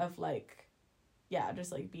idea of like, yeah,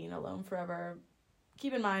 just like being alone forever.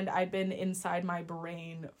 Keep in mind, I'd been inside my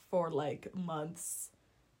brain for like months.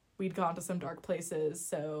 We'd gone to some dark places,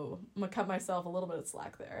 so I'm gonna cut myself a little bit of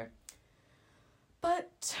slack there.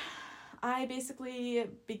 But I basically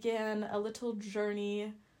began a little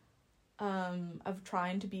journey of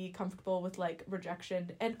trying to be comfortable with like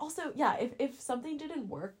rejection. And also, yeah, if something didn't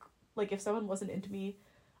work, like if someone wasn't into me,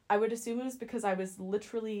 I would assume it was because I was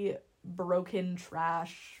literally broken,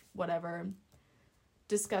 trash, whatever,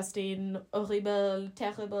 disgusting, horrible,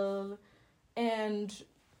 terrible. And,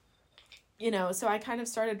 you know, so I kind of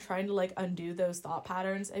started trying to like undo those thought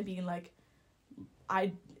patterns and being like,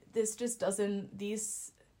 this just doesn't,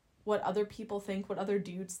 what other people think, what other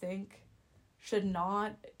dudes think should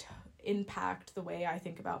not impact the way I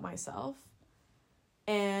think about myself.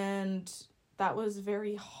 And that was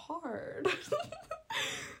very hard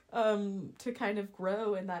to kind of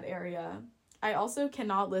grow in that area. I also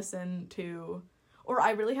cannot listen to, or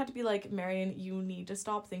I really had to be like, Marion, you need to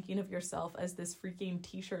stop thinking of yourself as this freaking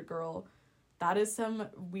t-shirt girl. That is some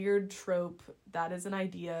weird trope. That is an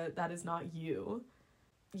idea. That is not you.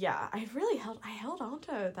 Yeah, I held on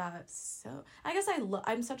to that. So I guess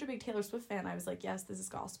I'm such a big Taylor Swift fan. I was like, yes, this is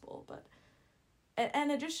gospel. But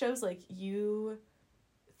and it just shows like you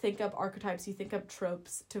think up archetypes, you think up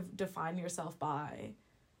tropes to define yourself by,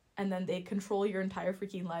 and then they control your entire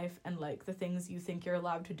freaking life and like the things you think you're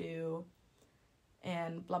allowed to do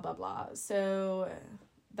and blah blah blah. So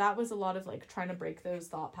that was a lot of like trying to break those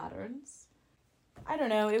thought patterns. I don't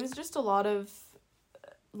know, it was just a lot of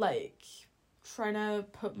like trying to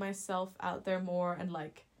put myself out there more. And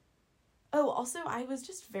like, oh, also I was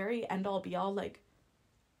just very end all be all. Like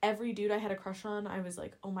every dude I had a crush on, I was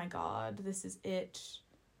like, oh my god, this is it.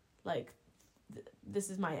 Like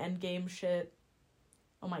this is my end game shit.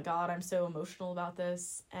 Oh my god, I'm so emotional about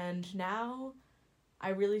this. And now I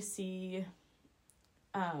really see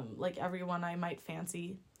like everyone I might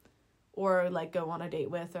fancy or like go on a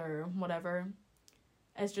date with or whatever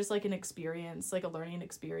as just like an experience, like a learning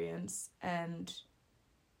experience, and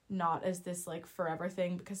not as this like forever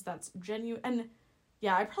thing, because that's genuine. And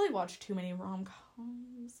yeah, I probably watch too many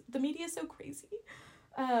rom-coms. The media is so crazy.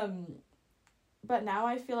 But now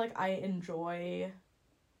I feel like I enjoy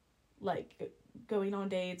like going on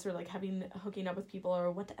dates or like hooking up with people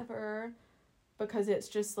or whatever, because it's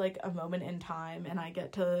just like a moment in time and I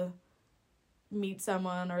get to meet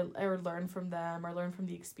someone or learn from them or learn from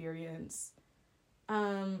the experience.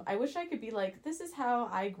 I wish I could be like, this is how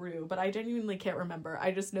I grew, but I genuinely can't remember.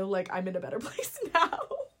 I just know like I'm in a better place now,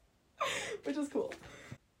 which is cool.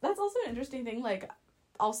 That's also an interesting thing. Like,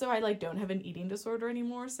 also I like don't have an eating disorder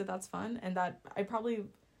anymore, so that's fun. And that I probably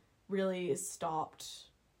really stopped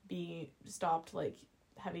like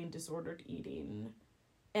having disordered eating,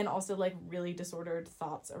 and also like really disordered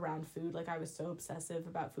thoughts around food. Like I was so obsessive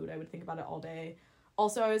about food, I would think about it all day.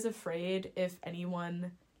 Also, I was afraid if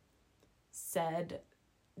anyone said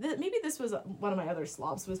that, maybe this was one of my other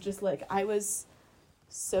slops, was just like I was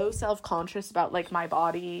so self-conscious about like my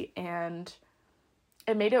body, and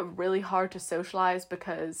it made it really hard to socialize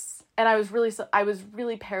because, and I was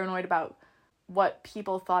really paranoid about what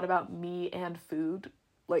people thought about me and food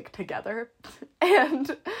like together.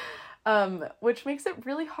 And which makes it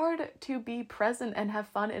really hard to be present and have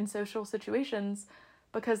fun in social situations,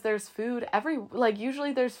 because there's food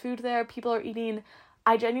usually there's food there, people are eating.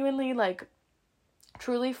 I genuinely like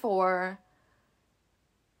truly for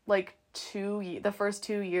like the first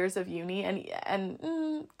 2 years of uni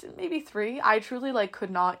and maybe 3, I truly like could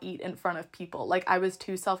not eat in front of people. Like I was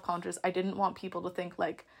too self-conscious. I didn't want people to think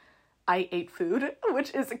like I ate food,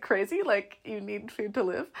 which is crazy. Like you need food to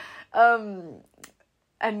live.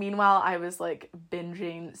 And meanwhile I was like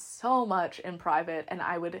binging so much in private, and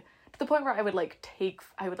I would, to the point where I would like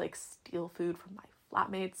steal food from my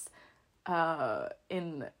flatmates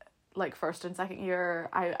in like first and second year.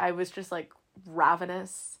 I was just like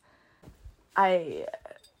ravenous. I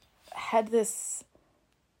had this,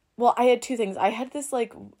 well, I had two things. I had this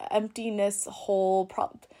like emptiness hole,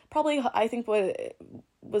 probably I think what it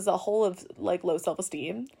was a hole of like low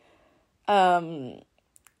self-esteem. And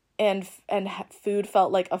food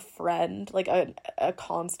felt like a friend, like a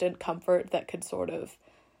constant comfort that could sort of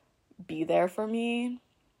be there for me.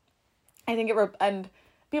 I think and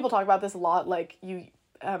people talk about this a lot, like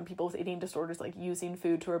people with eating disorders, like using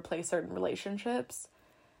food to replace certain relationships.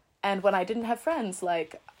 And when I didn't have friends,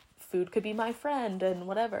 like food could be my friend and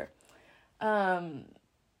whatever.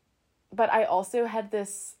 But I also had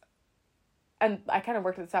this, and I kind of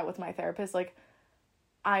worked this out with my therapist, like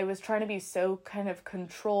I was trying to be so kind of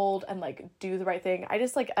controlled and like do the right thing. I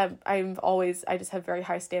just like, I just have very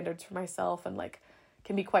high standards for myself and like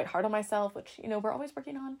can be quite hard on myself, which, you know, we're always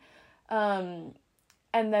working on.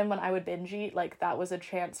 And then when I would binge eat, like that was a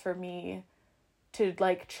chance for me to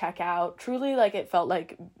like check out. Truly, like it felt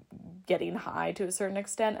like getting high to a certain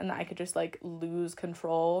extent, and I could just like lose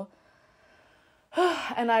control.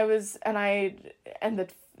 And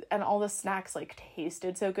all the snacks like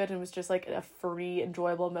tasted so good, and it was just like a free,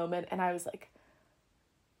 enjoyable moment. And I was like,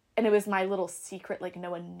 and it was my little secret, like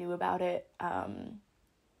no one knew about it.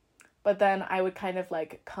 But then I would kind of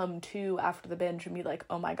like come to after the binge and be like,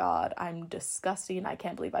 oh my God, I'm disgusting. I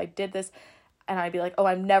can't believe I did this. And I'd be like, oh,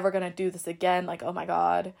 I'm never going to do this again. Like, oh my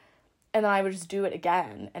God. And then I would just do it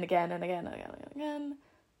again and again and again and again and again.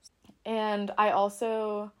 And I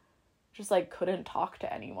also just like couldn't talk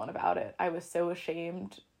to anyone about it. I was so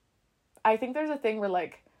ashamed. I think there's a thing where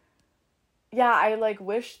like, yeah, I like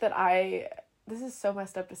wish that this is so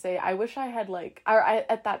messed up to say. I wish I had like,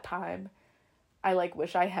 at that time, I like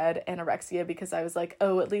wish I had anorexia, because I was like,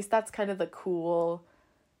 oh, at least that's kind of the cool,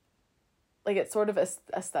 like it's sort of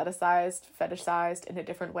aestheticized, fetishized in a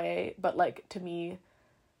different way. But like to me,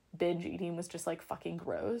 binge eating was just like fucking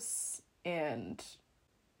gross. And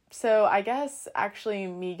so I guess actually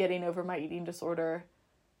me getting over my eating disorder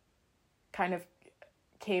kind of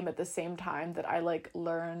came at the same time that I like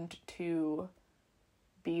learned to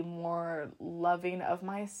be more loving of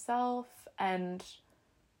myself and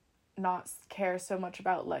not care so much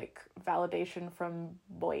about like validation from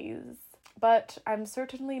boys. But I'm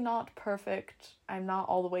certainly not perfect. I'm not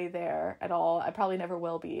all the way there at all. I probably never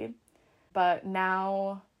will be. But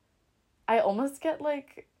now I almost get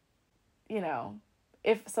like, you know,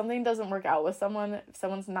 if something doesn't work out with someone, if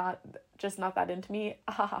someone's not that into me,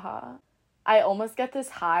 I almost get this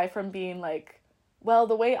high from being like, well,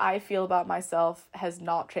 the way I feel about myself has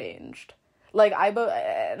not changed. Like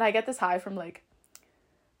and I get this high from like,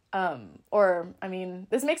 or, I mean,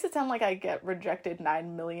 this makes it sound like I get rejected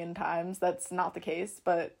 9 million times. That's not the case,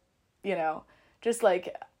 but, you know, just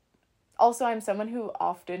like, also I'm someone who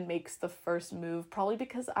often makes the first move, probably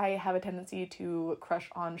because I have a tendency to crush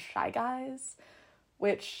on shy guys,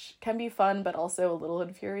 which can be fun, but also a little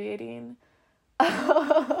infuriating.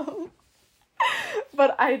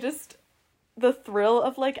 But the thrill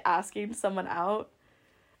of like asking someone out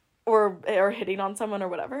or hitting on someone or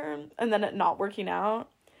whatever, and then it not working out.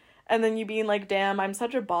 And then you being like, damn, I'm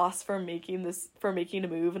such a boss for making a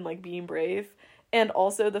move and like being brave. And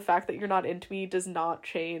also the fact that you're not into me does not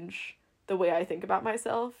change the way I think about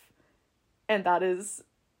myself. And that is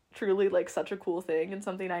truly like such a cool thing and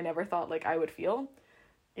something I never thought like I would feel,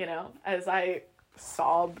 you know, as I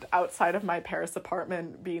sobbed outside of my Paris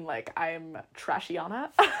apartment being like, I'm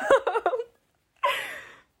trashiana.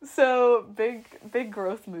 So big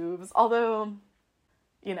growth moves. Although,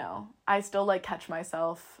 you know, I still like catch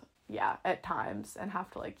myself at times and have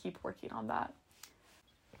to like keep working on that.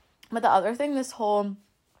 But the other thing, this whole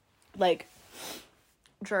like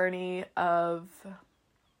journey of,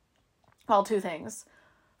 well, two things.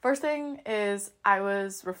 First thing is I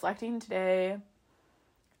was reflecting today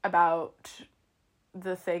about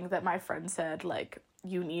the thing that my friend said, like,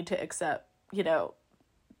 you need to accept, you know,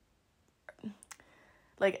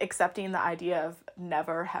 like accepting the idea of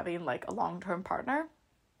never having like a long-term partner.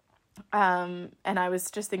 And I was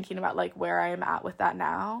just thinking about like where I am at with that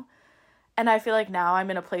now. And I feel like now I'm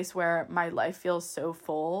in a place where my life feels so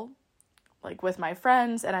full, like with my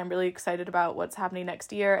friends, and I'm really excited about what's happening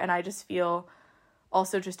next year. And I just feel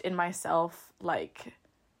also just in myself, like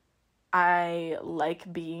I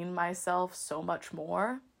like being myself so much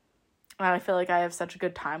more. And I feel like I have such a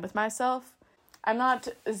good time with myself. I'm not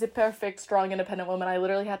the perfect, strong, independent woman. I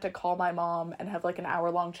literally had to call my mom and have like an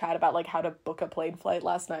hour-long chat about like how to book a plane flight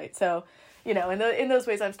last night. So, you know, in those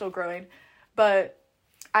ways I'm still growing. But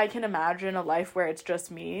I can imagine a life where it's just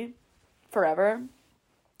me forever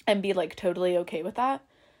and be like totally okay with that,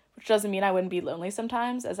 which doesn't mean I wouldn't be lonely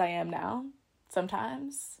sometimes, as I am now.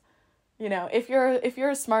 Sometimes, you know, if you're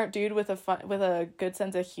a smart dude with a good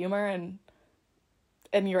sense of humor and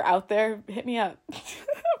you're out there, hit me up.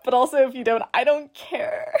 But also, if you don't, I don't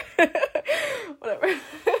care. Whatever.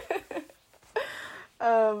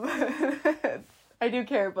 I do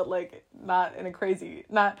care, but like not in a crazy,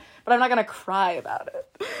 but I'm not gonna cry about it.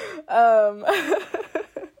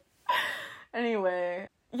 Anyway,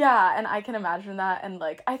 yeah, and I can imagine that. And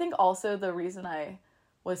like, I think also the reason I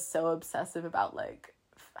was so obsessive about like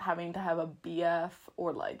having to have a BF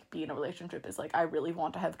or like be in a relationship is like I really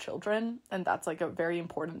want to have children, and that's like a very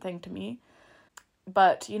important thing to me.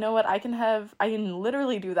 But you know what? I can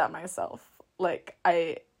literally do that myself. Like,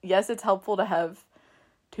 yes, it's helpful to have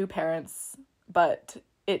two parents, but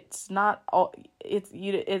it's not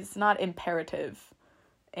imperative.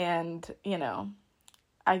 And, you know,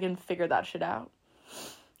 I can figure that shit out.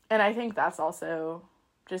 And I think that's also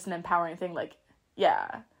just an empowering thing. Like,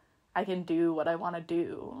 yeah, I can do what I want to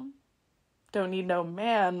do. Don't need no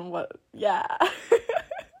man. Yeah.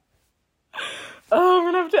 Oh, I'm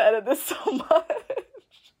gonna have to edit this so much.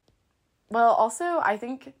 Well, also, I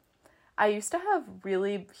think I used to have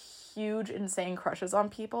really huge, insane crushes on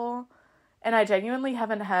people, and I genuinely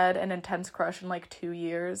haven't had an intense crush in like 2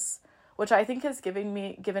 years, which I think has given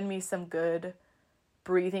me some good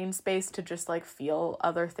breathing space to just like feel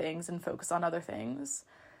other things and focus on other things.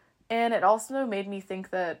 And it also made me think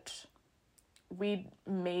that we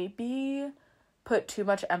maybe put too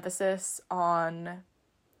much emphasis on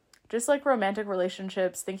just like romantic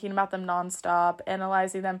relationships, thinking about them nonstop,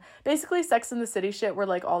 analyzing them. Basically Sex and the City shit where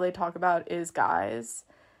like all they talk about is guys.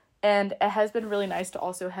 And it has been really nice to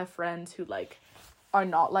also have friends who like are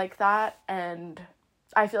not like that. And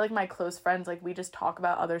I feel like my close friends, like we just talk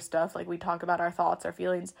about other stuff. Like we talk about our thoughts, our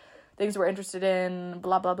feelings, things we're interested in,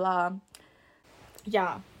 blah, blah, blah.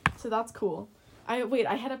 Yeah, so that's cool. I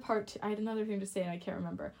had another thing to say and I can't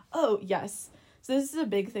remember. Oh, yes. So this is a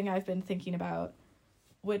big thing I've been thinking about,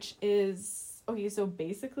 which is, okay, so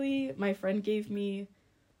basically my friend gave me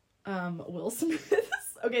Will Smith's.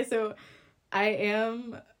 Okay, so I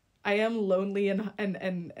am lonely and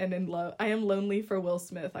in love. I am lonely for Will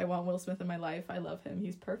Smith. I want Will Smith in my life. I love him.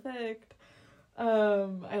 He's perfect. I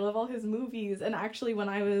love all his movies. And actually when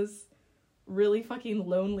I was really fucking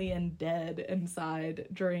lonely and dead inside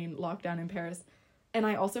during lockdown in Paris, and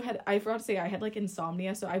I forgot to say, I had like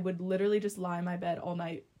insomnia, so I would literally just lie in my bed all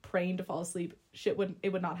night praying to fall asleep. It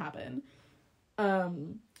would not happen.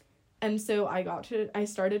 And so I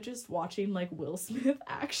started just watching like Will Smith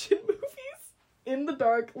action movies in the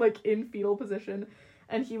dark, like in fetal position,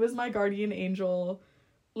 and he was my guardian angel.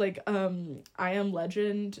 Like I Am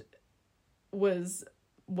Legend was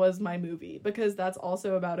my movie, because that's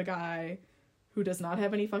also about a guy who does not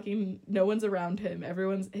have no one's around him,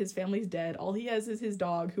 his family's dead, all he has is his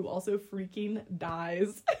dog, who also freaking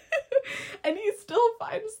dies. And he still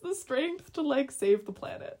finds the strength to like save the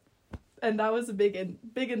planet. And that was a big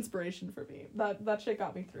inspiration for me. That shit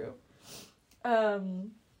got me through.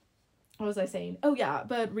 What was I saying? Oh yeah,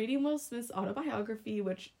 but reading Will Smith's autobiography,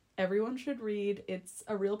 which everyone should read. It's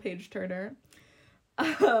a real page turner.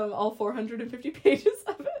 All 450 pages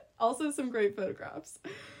of it. Also some great photographs.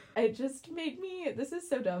 It just made me, this is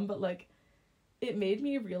so dumb, but like it made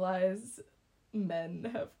me realize men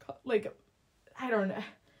have I don't know.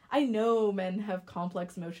 I know men have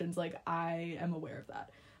complex emotions, like I am aware of that.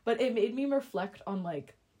 But it made me reflect on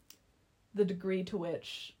like the degree to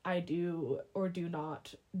which I do or do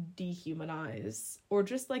not dehumanize or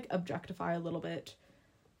just like objectify a little bit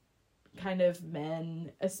kind of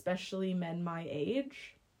men, especially men my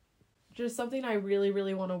age. Just something I really,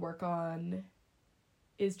 really want to work on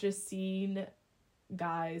is just seeing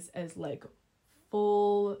guys as like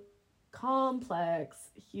full, complex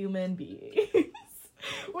human beings.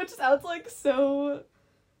 Which sounds like so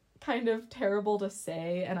kind of terrible to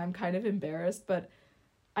say, and I'm kind of embarrassed, but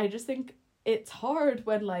I just think it's hard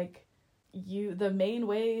when like the main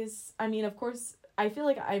ways, I mean, of course, I feel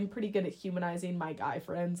like I'm pretty good at humanizing my guy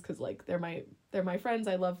friends, because like they're my friends,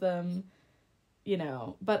 I love them, you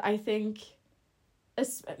know, but I think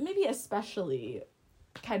maybe especially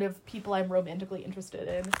kind of people I'm romantically interested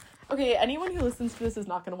in. Okay, anyone who listens to this is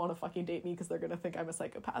not going to want to fucking date me because they're going to think I'm a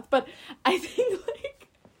psychopath, but I think like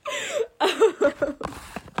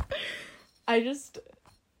I just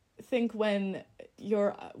think when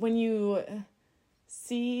you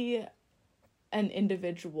see an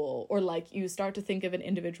individual, or like you start to think of an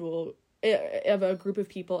individual, of a group of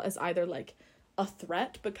people, as either like a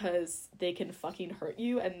threat because they can fucking hurt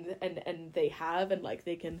you and they have, and like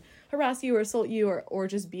they can harass you or assault you or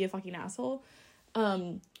just be a fucking asshole,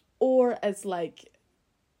 or as like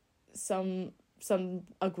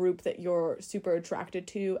a group that you're super attracted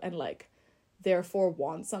to and like therefore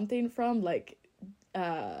want something from, like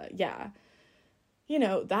yeah, you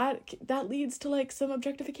know, that leads to like some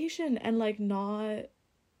objectification and like not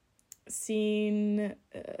seeing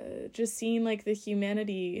like the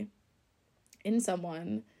humanity in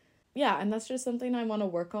someone. Yeah, and that's just something I want to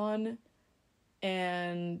work on,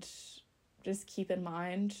 and just keep in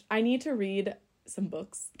mind. I need to read some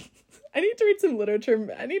books. I need to read some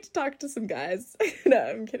literature. I need to talk to some guys. No,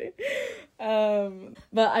 I'm kidding.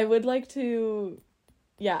 But I would like to,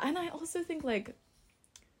 yeah. And I also think, like,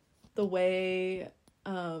 the way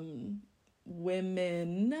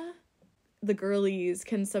women, the girlies,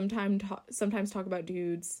 can sometimes talk about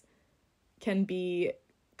dudes can be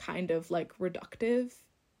kind of, like, reductive.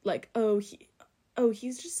 Like,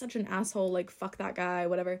 he's just such an asshole, like, fuck that guy,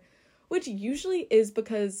 whatever. Which usually is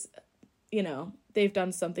because, you know, they've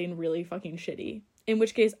done something really fucking shitty. In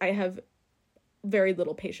which case, I have very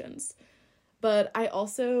little patience. But I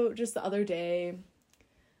also, just the other day,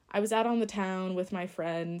 I was out on the town with my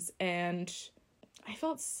friends, and I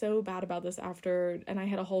felt so bad about this after, and I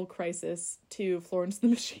had a whole crisis to Florence the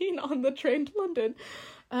Machine on the train to London.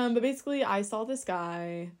 But basically, I saw this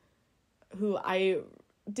guy who I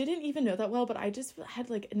didn't even know that well, but I just had,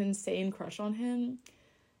 like, an insane crush on him.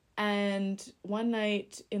 And one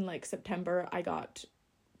night in, like, September, I got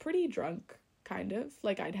pretty drunk, kind of.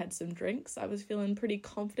 Like, I'd had some drinks. I was feeling pretty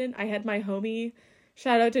confident. I had my homie,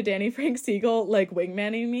 shout out to Danny Frank Siegel, like,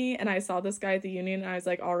 wingmanning me, and I saw this guy at the Union, and I was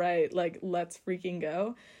like, all right, like, let's freaking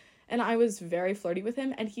go. And I was very flirty with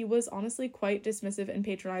him, and he was honestly quite dismissive and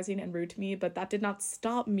patronizing and rude to me, but that did not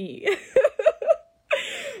stop me.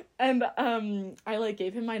 And I, like,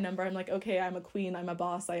 gave him my number. I'm like, okay, I'm a queen, I'm a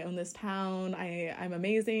boss, I own this town, I'm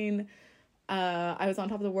amazing. I was on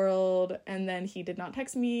top of the world. And then he did not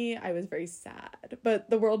text me. I was very sad,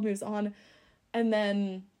 but the world moves on. And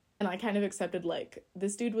I kind of accepted, like,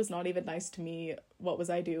 this dude was not even nice to me. What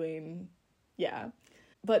was I doing? Yeah.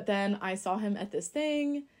 But then I saw him at this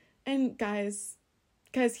thing, and guys,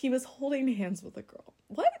 he was holding hands with a girl.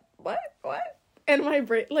 What? And my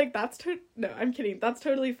brain, like, no, I'm kidding. That's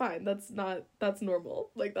totally fine. That's normal.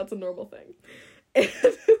 Like, that's a normal thing.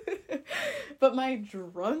 But my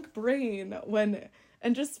drunk brain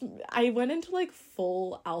I went into, like,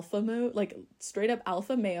 full alpha mode, like, straight up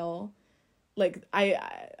alpha male. Like, I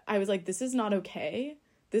was like, this is not okay.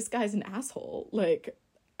 This guy's an asshole. Like,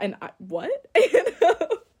 and what? You know?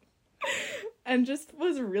 And just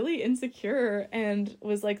was really insecure, and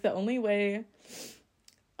was like, the only way,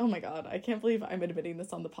 oh my god, I can't believe I'm admitting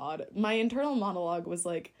this on the pod. My internal monologue was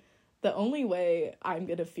like, the only way I'm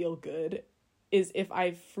gonna feel good is if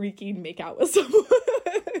I freaking make out with someone.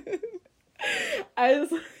 I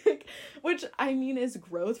was like, which, I mean, is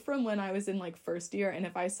growth from when I was in, like, first year, and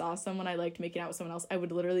if I saw someone I liked making out with someone else, I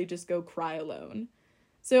would literally just go cry alone.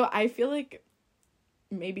 So I feel like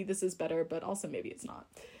maybe this is better, but also maybe it's not.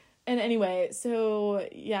 And anyway, so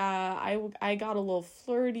yeah, I got a little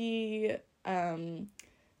flirty, and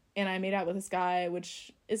I made out with this guy,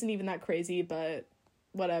 which isn't even that crazy, but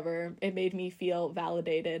whatever. It made me feel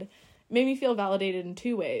validated. It made me feel validated in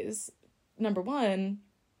two ways. Number one,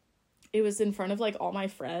 it was in front of, like, all my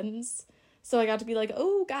friends. So I got to be like,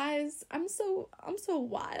 oh, guys, I'm so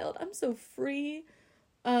wild. I'm so free.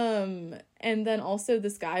 And then also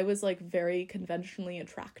this guy was, like, very conventionally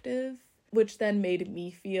attractive, which then made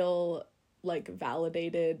me feel, like,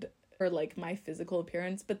 validated for, like, my physical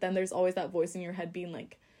appearance. But then there's always that voice in your head being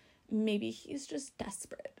like, maybe he's just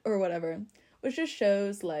desperate or whatever, which just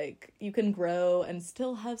shows, like, you can grow and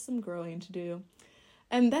still have some growing to do.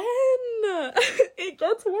 And then it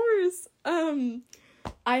gets worse.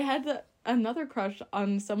 I had another crush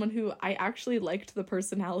on someone who I actually liked the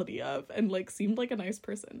personality of and, like, seemed like a nice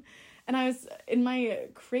person. And I was in my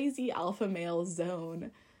crazy alpha male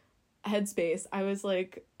zone headspace. I was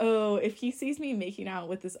like, oh, if he sees me making out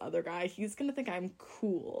with this other guy, he's gonna think I'm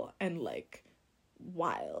cool and, like,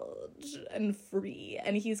 wild and free,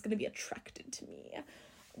 and he's gonna be attracted to me.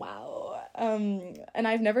 Wow. And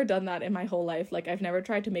I've never done that in my whole life. Like, I've never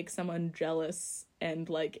tried to make someone jealous and,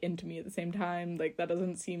 like, into me at the same time. Like, that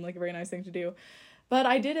doesn't seem like a very nice thing to do, but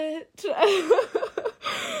I did it.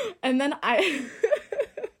 And then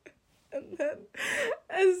and then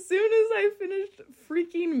as soon as I finished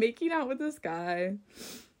freaking making out with this guy,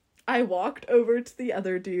 I walked over to the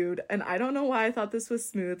other dude, and I don't know why I thought this was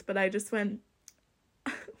smooth, but I just went,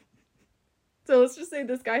 so let's just say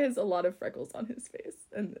this guy has a lot of freckles on his face,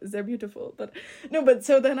 and they're beautiful, but no, but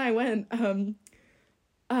so then I went,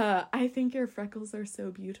 I think your freckles are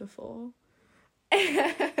so beautiful.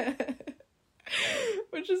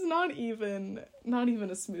 Which is not even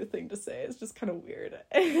a smooth thing to say. It's just kind of weird.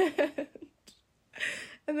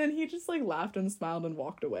 And then he just, like, laughed and smiled and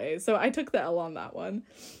walked away. So I took the L on that one.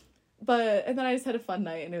 And then I just had a fun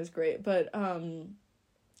night, and it was great. But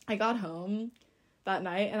I got home that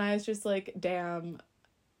night, and I was just like, damn,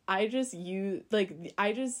 I just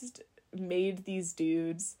made these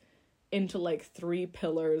dudes into like 3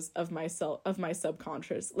 pillars of myself, of my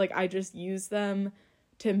subconscious. Like I just use them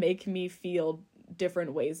to make me feel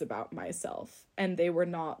different ways about myself, and they were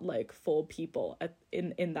not like full people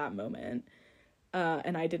in that moment,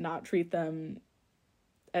 and I did not treat them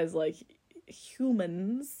as like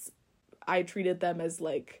humans. I treated them as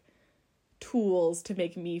like tools to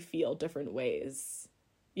make me feel different ways,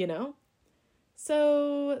 you know?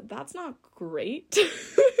 So that's not great.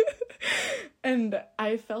 And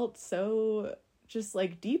I felt so just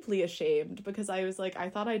like deeply ashamed, because I was like, I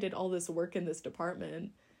thought I did all this work in this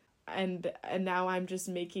department, and now I'm just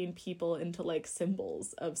making people into like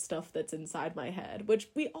symbols of stuff that's inside my head, which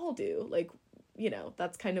we all do. Like, you know,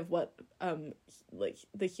 that's kind of what like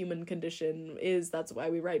the human condition is. That's why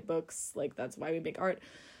we write books, like that's why we make art.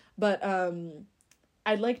 But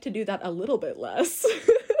I'd like to do that a little bit less.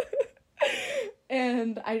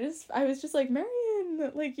 And I was just like,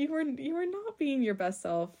 Marion, like you were not being your best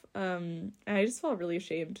self. And I just felt really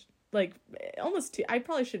ashamed, like almost I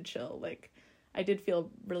probably should chill. Like I did feel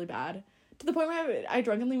really bad, to the point where I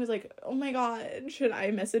drunkenly was like, oh my god, should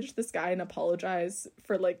I message this guy and apologize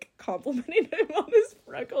for like complimenting him on his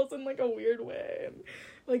freckles in like a weird way, and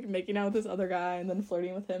like making out with this other guy and then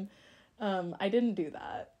flirting with him. I didn't do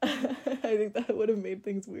that. I think that would have made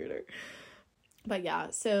things weirder. But yeah,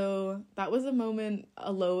 so that was a moment,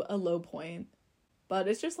 a low point, but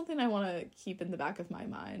it's just something I want to keep in the back of my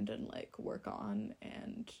mind and like work on.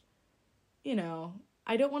 And, you know,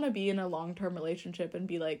 I don't want to be in a long-term relationship and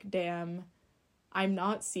be like, damn, I'm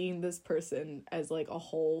not seeing this person as like a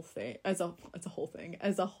whole thing, as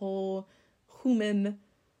a whole human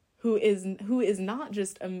who is not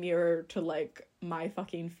just a mirror to like my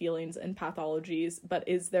fucking feelings and pathologies, but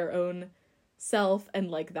is their own self.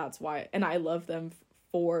 And like that's why, and I love them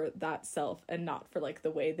for that self and not for like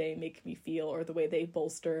the way they make me feel or the way they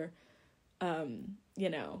bolster you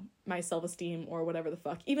know, my self-esteem or whatever the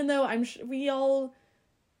fuck. Even though we all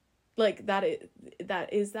like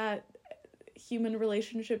that human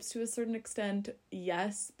relationships to a certain extent,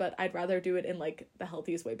 yes, but I'd rather do it in like the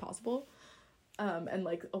healthiest way possible, and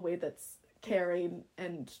like a way that's caring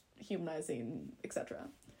and humanizing, etc.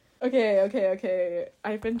 Okay.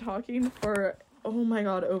 I've been talking for, oh my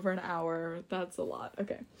god, over an hour. That's a lot.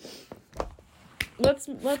 Okay.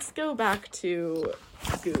 Let's go back to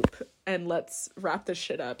Goop and let's wrap this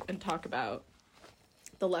shit up and talk about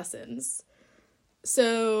the lessons.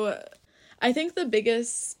 So, I think the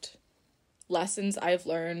biggest lessons I've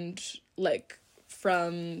learned, like,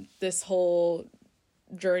 from this whole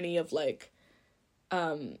journey of, like,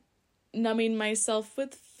 numbing myself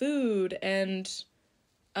with food and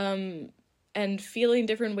feeling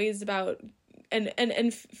different ways about,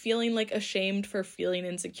 and feeling, like, ashamed for feeling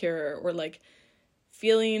insecure, or, like,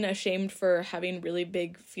 feeling ashamed for having really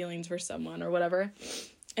big feelings for someone or whatever.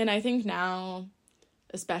 And I think now,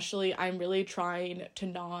 especially, I'm really trying to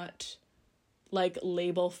not, like,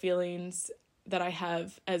 label feelings that I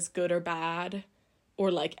have as good or bad, or,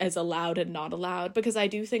 like, as allowed and not allowed, because I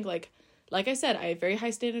do think, like I said, I have very high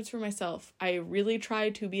standards for myself. I really try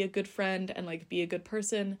to be a good friend and, like, be a good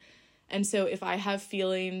person, and so if I have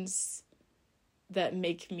feelings that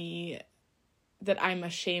that I'm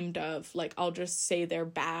ashamed of, like, I'll just say they're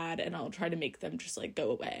bad and I'll try to make them just, like, go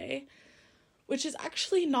away, which is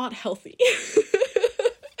actually not healthy.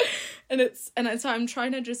 And so I'm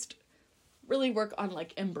trying to just really work on,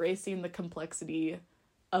 like, embracing the complexity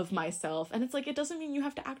of myself. And it's like, it doesn't mean you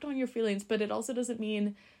have to act on your feelings, but it also doesn't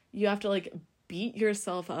mean you have to, like, beat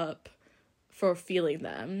yourself up for feeling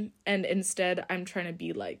them. And instead, I'm trying to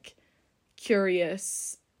be, like,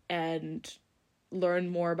 curious and learn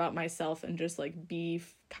more about myself and just, like, be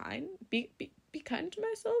kind to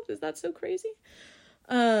myself. Is that so crazy?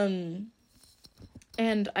 And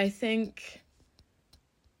I think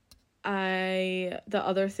the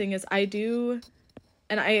other thing is I do,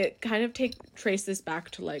 and I kind of trace this back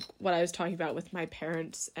to, like, what I was talking about with my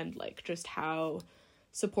parents and, like, just how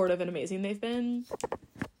supportive and amazing they've been.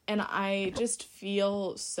 And I just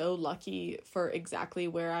feel so lucky for exactly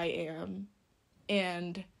where I am.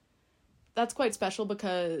 And that's quite special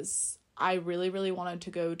because I really, really wanted to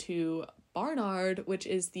go to Barnard, which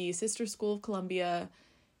is the sister school of Columbia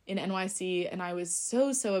in NYC, and I was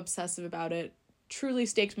so obsessive about it, truly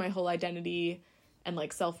staked my whole identity and,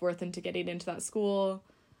 like, self-worth into getting into that school,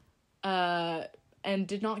 and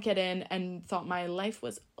did not get in and thought my life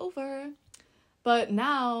was over. But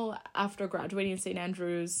now, after graduating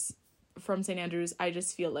from St. Andrews, I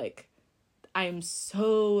just feel like I'm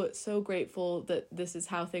so grateful that this is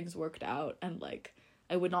how things worked out, and, like,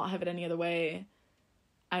 I would not have it any other way.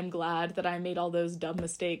 I'm glad that I made all those dumb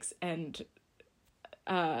mistakes and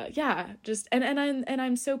yeah, just,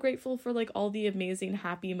 I'm so grateful for, like, all the amazing,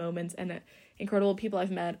 happy moments and incredible people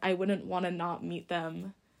I've met. I wouldn't want to not meet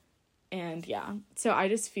them. And yeah, so I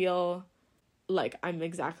just feel like I'm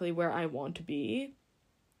exactly where I want to be.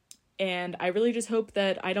 And I really just hope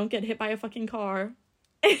that I don't get hit by a fucking car.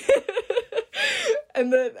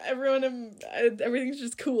 And that everything's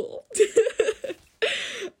just cool.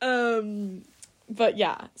 But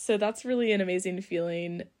yeah, so that's really an amazing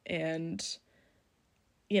feeling. And,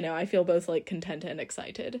 you know, I feel both, like, content and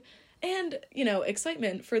excited. And, you know,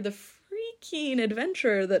 excitement for the freaking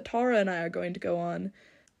adventure that Tara and I are going to go on.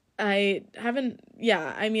 I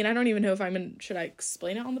don't even know if should I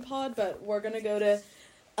explain it on the pod, but we're gonna go to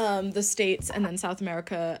the States and then South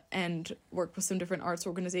America and work with some different arts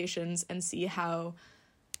organizations and see how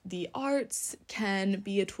the arts can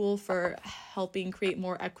be a tool for helping create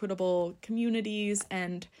more equitable communities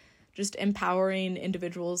and just empowering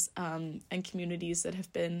individuals and communities that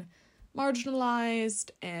have been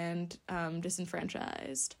marginalized and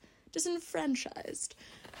disenfranchised.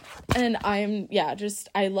 And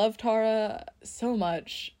I love Tara so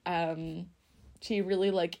much. She really,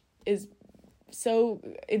 like, is so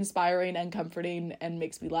inspiring and comforting and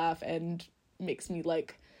makes me laugh and makes me,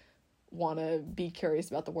 like, want to be curious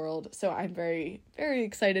about the world. So I'm very, very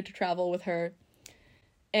excited to travel with her.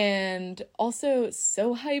 And also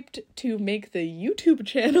so hyped to make the YouTube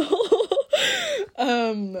channel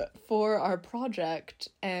for our project.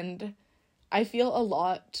 And I feel a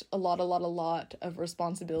lot of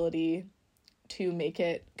responsibility to make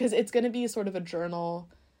it, because it's going to be sort of a journal.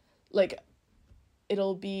 Like,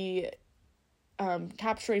 it'll be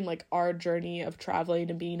capturing, like, our journey of traveling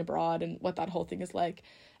and being abroad and what that whole thing is like.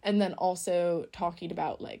 And then also talking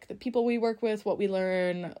about, like, the people we work with, what we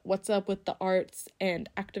learn, what's up with the arts and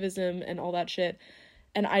activism and all that shit.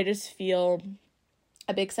 And I just feel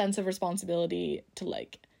a big sense of responsibility to,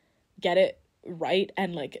 like, get it right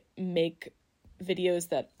and, like, make videos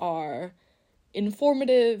that are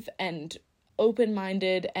informative and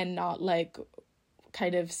open-minded and not, like,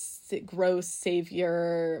 kind of gross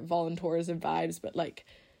savior volunteerism vibes, but, like,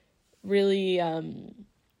 really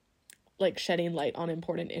like shedding light on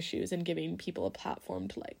important issues and giving people a platform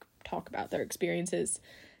to, like, talk about their experiences,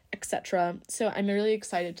 etc. So I'm really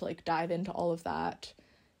excited to, like, dive into all of that.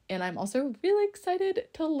 And I'm also really excited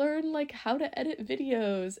to learn, like, how to edit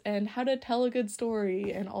videos and how to tell a good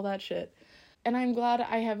story and all that shit. And I'm glad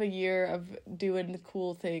I have a year of doing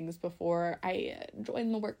cool things before I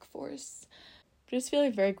join the workforce. Just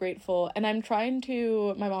feeling very grateful. And I'm trying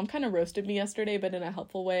to, my mom kind of roasted me yesterday, but in a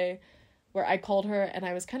helpful way, where I called her and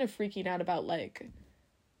I was kind of freaking out about, like,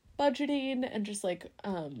 budgeting and just, like,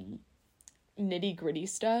 nitty gritty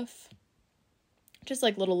stuff. Just,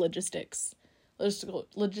 like, little logistical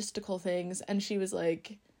things. And she was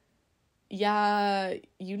like, yeah,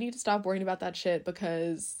 you need to stop worrying about that shit,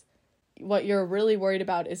 because what you're really worried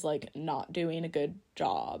about is, like, not doing a good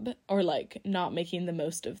job or, like, not making the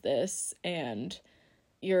most of this, and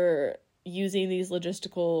you're using these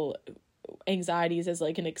logistical anxieties as,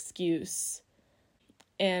 like, an excuse,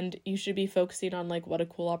 and you should be focusing on, like, what a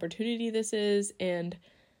cool opportunity this is, and,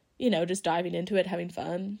 you know, just diving into it, having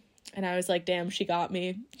fun. And I was like, damn, she got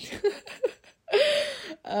me.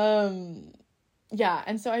 Yeah,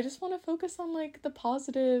 and so I just want to focus on, like, the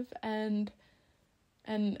positive and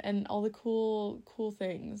all the cool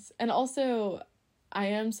things. And also, I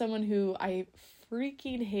am someone who, I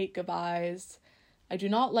freaking hate goodbyes. I do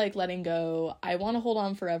not like letting go. I want to hold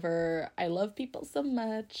on forever. I love people so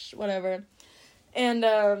much, whatever. And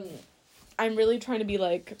I'm really trying to be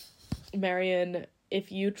like, Marion,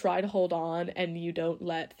 if you try to hold on and you don't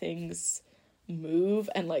let things move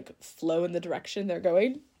and, like, flow in the direction they're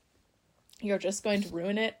going, you're just going to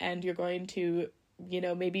ruin it, and you're going to, you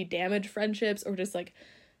know, maybe damage friendships or just, like,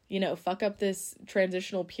 you know, fuck up this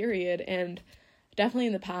transitional period. And definitely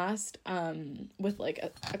in the past, with, like,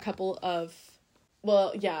 a couple of,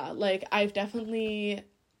 well, yeah, like, I've definitely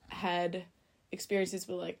had experiences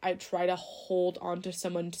where, like, I try to hold on to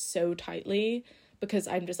someone so tightly because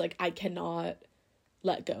I'm just like, I cannot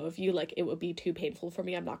let go of you, like, it would be too painful for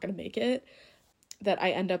me, I'm not gonna make it, that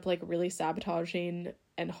I end up, like, really sabotaging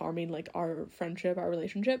and harming, like, our friendship, our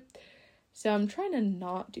relationship. So I'm trying to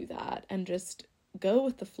not do that and just go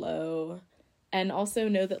with the flow, and also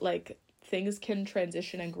know that, like, things can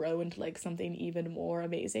transition and grow into, like, something even more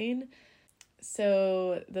amazing.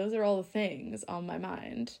 So those are all the things on my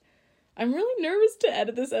mind. I'm really nervous to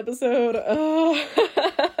edit this episode. I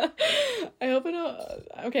hope I don't...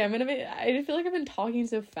 Okay, I feel like I've been talking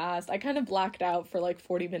so fast. I kind of blacked out for, like,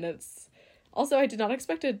 40 minutes. Also, I did not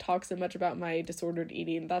expect to talk so much about my disordered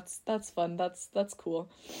eating. That's fun. That's cool.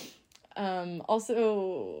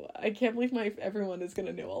 Also, I can't believe everyone is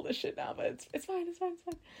gonna know all this shit now, but it's fine.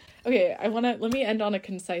 Okay, let me end on a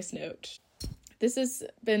concise note. This has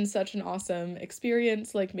been such an awesome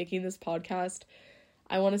experience, like, making this podcast.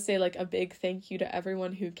 I want to say, like, a big thank you to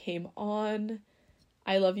everyone who came on.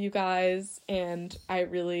 I love you guys, and I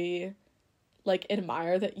really, like,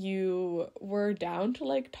 admire that you were down to,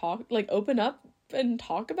 like, talk, like, open up and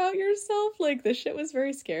talk about yourself. Like, this shit was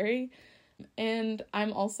very scary. And I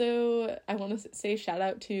want to say shout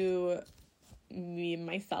out to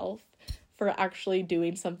myself for actually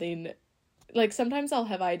doing something. Like, sometimes I'll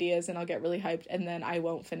have ideas and I'll get really hyped and then I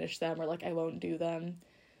won't finish them, or, like, I won't do them.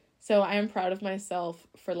 So I am proud of myself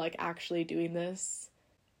for, like, actually doing this.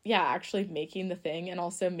 Yeah, actually making the thing, and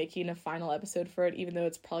also making a final episode for it, even though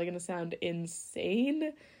it's probably going to sound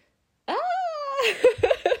insane.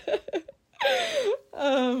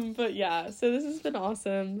 But yeah, so this has been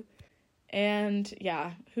awesome. And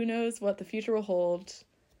yeah, who knows what the future will hold,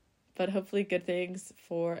 but hopefully good things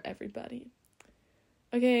for everybody.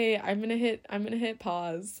 Okay, I'm gonna hit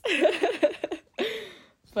pause.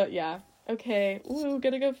 But yeah, okay. Ooh,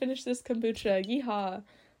 gonna go finish this kombucha. Yeehaw.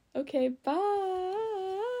 Okay, bye.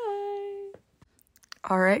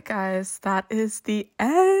 All right, guys, that is the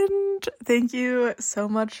end. Thank you so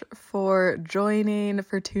much for joining,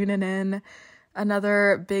 for tuning in.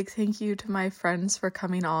 Another big thank you to my friends for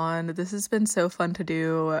coming on. This has been so fun to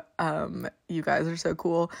do. You guys are so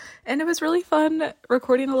cool. And it was really fun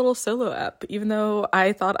recording a little solo ep, even though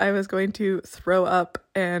I thought I was going to throw up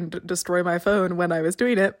and destroy my phone when I was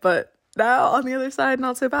doing it, but now on the other side,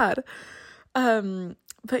 not so bad.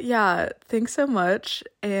 But yeah, thanks so much,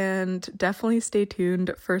 and definitely stay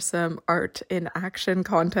tuned for some art in action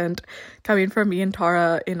content coming from me and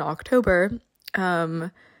Tara in October.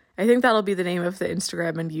 I think that'll be the name of the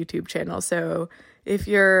Instagram and YouTube channel. So if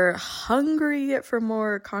you're hungry for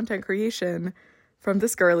more content creation from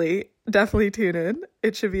this girly, definitely tune in.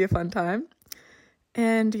 It should be a fun time.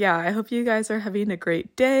 And yeah, I hope you guys are having a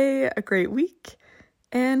great day, a great week,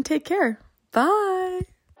 and take care. Bye.